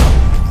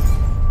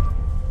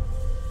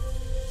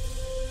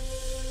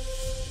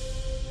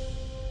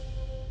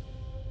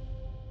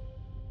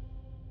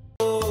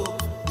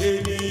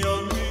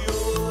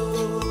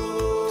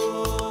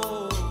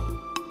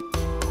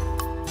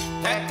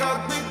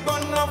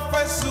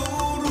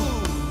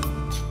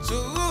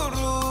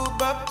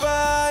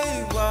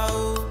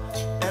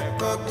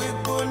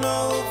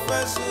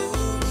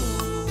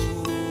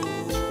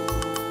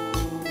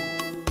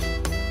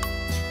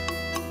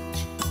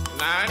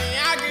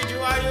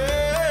 wáyé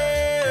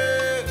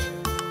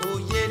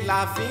òye la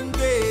fi ń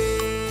gbé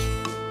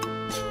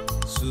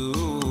sùúrù.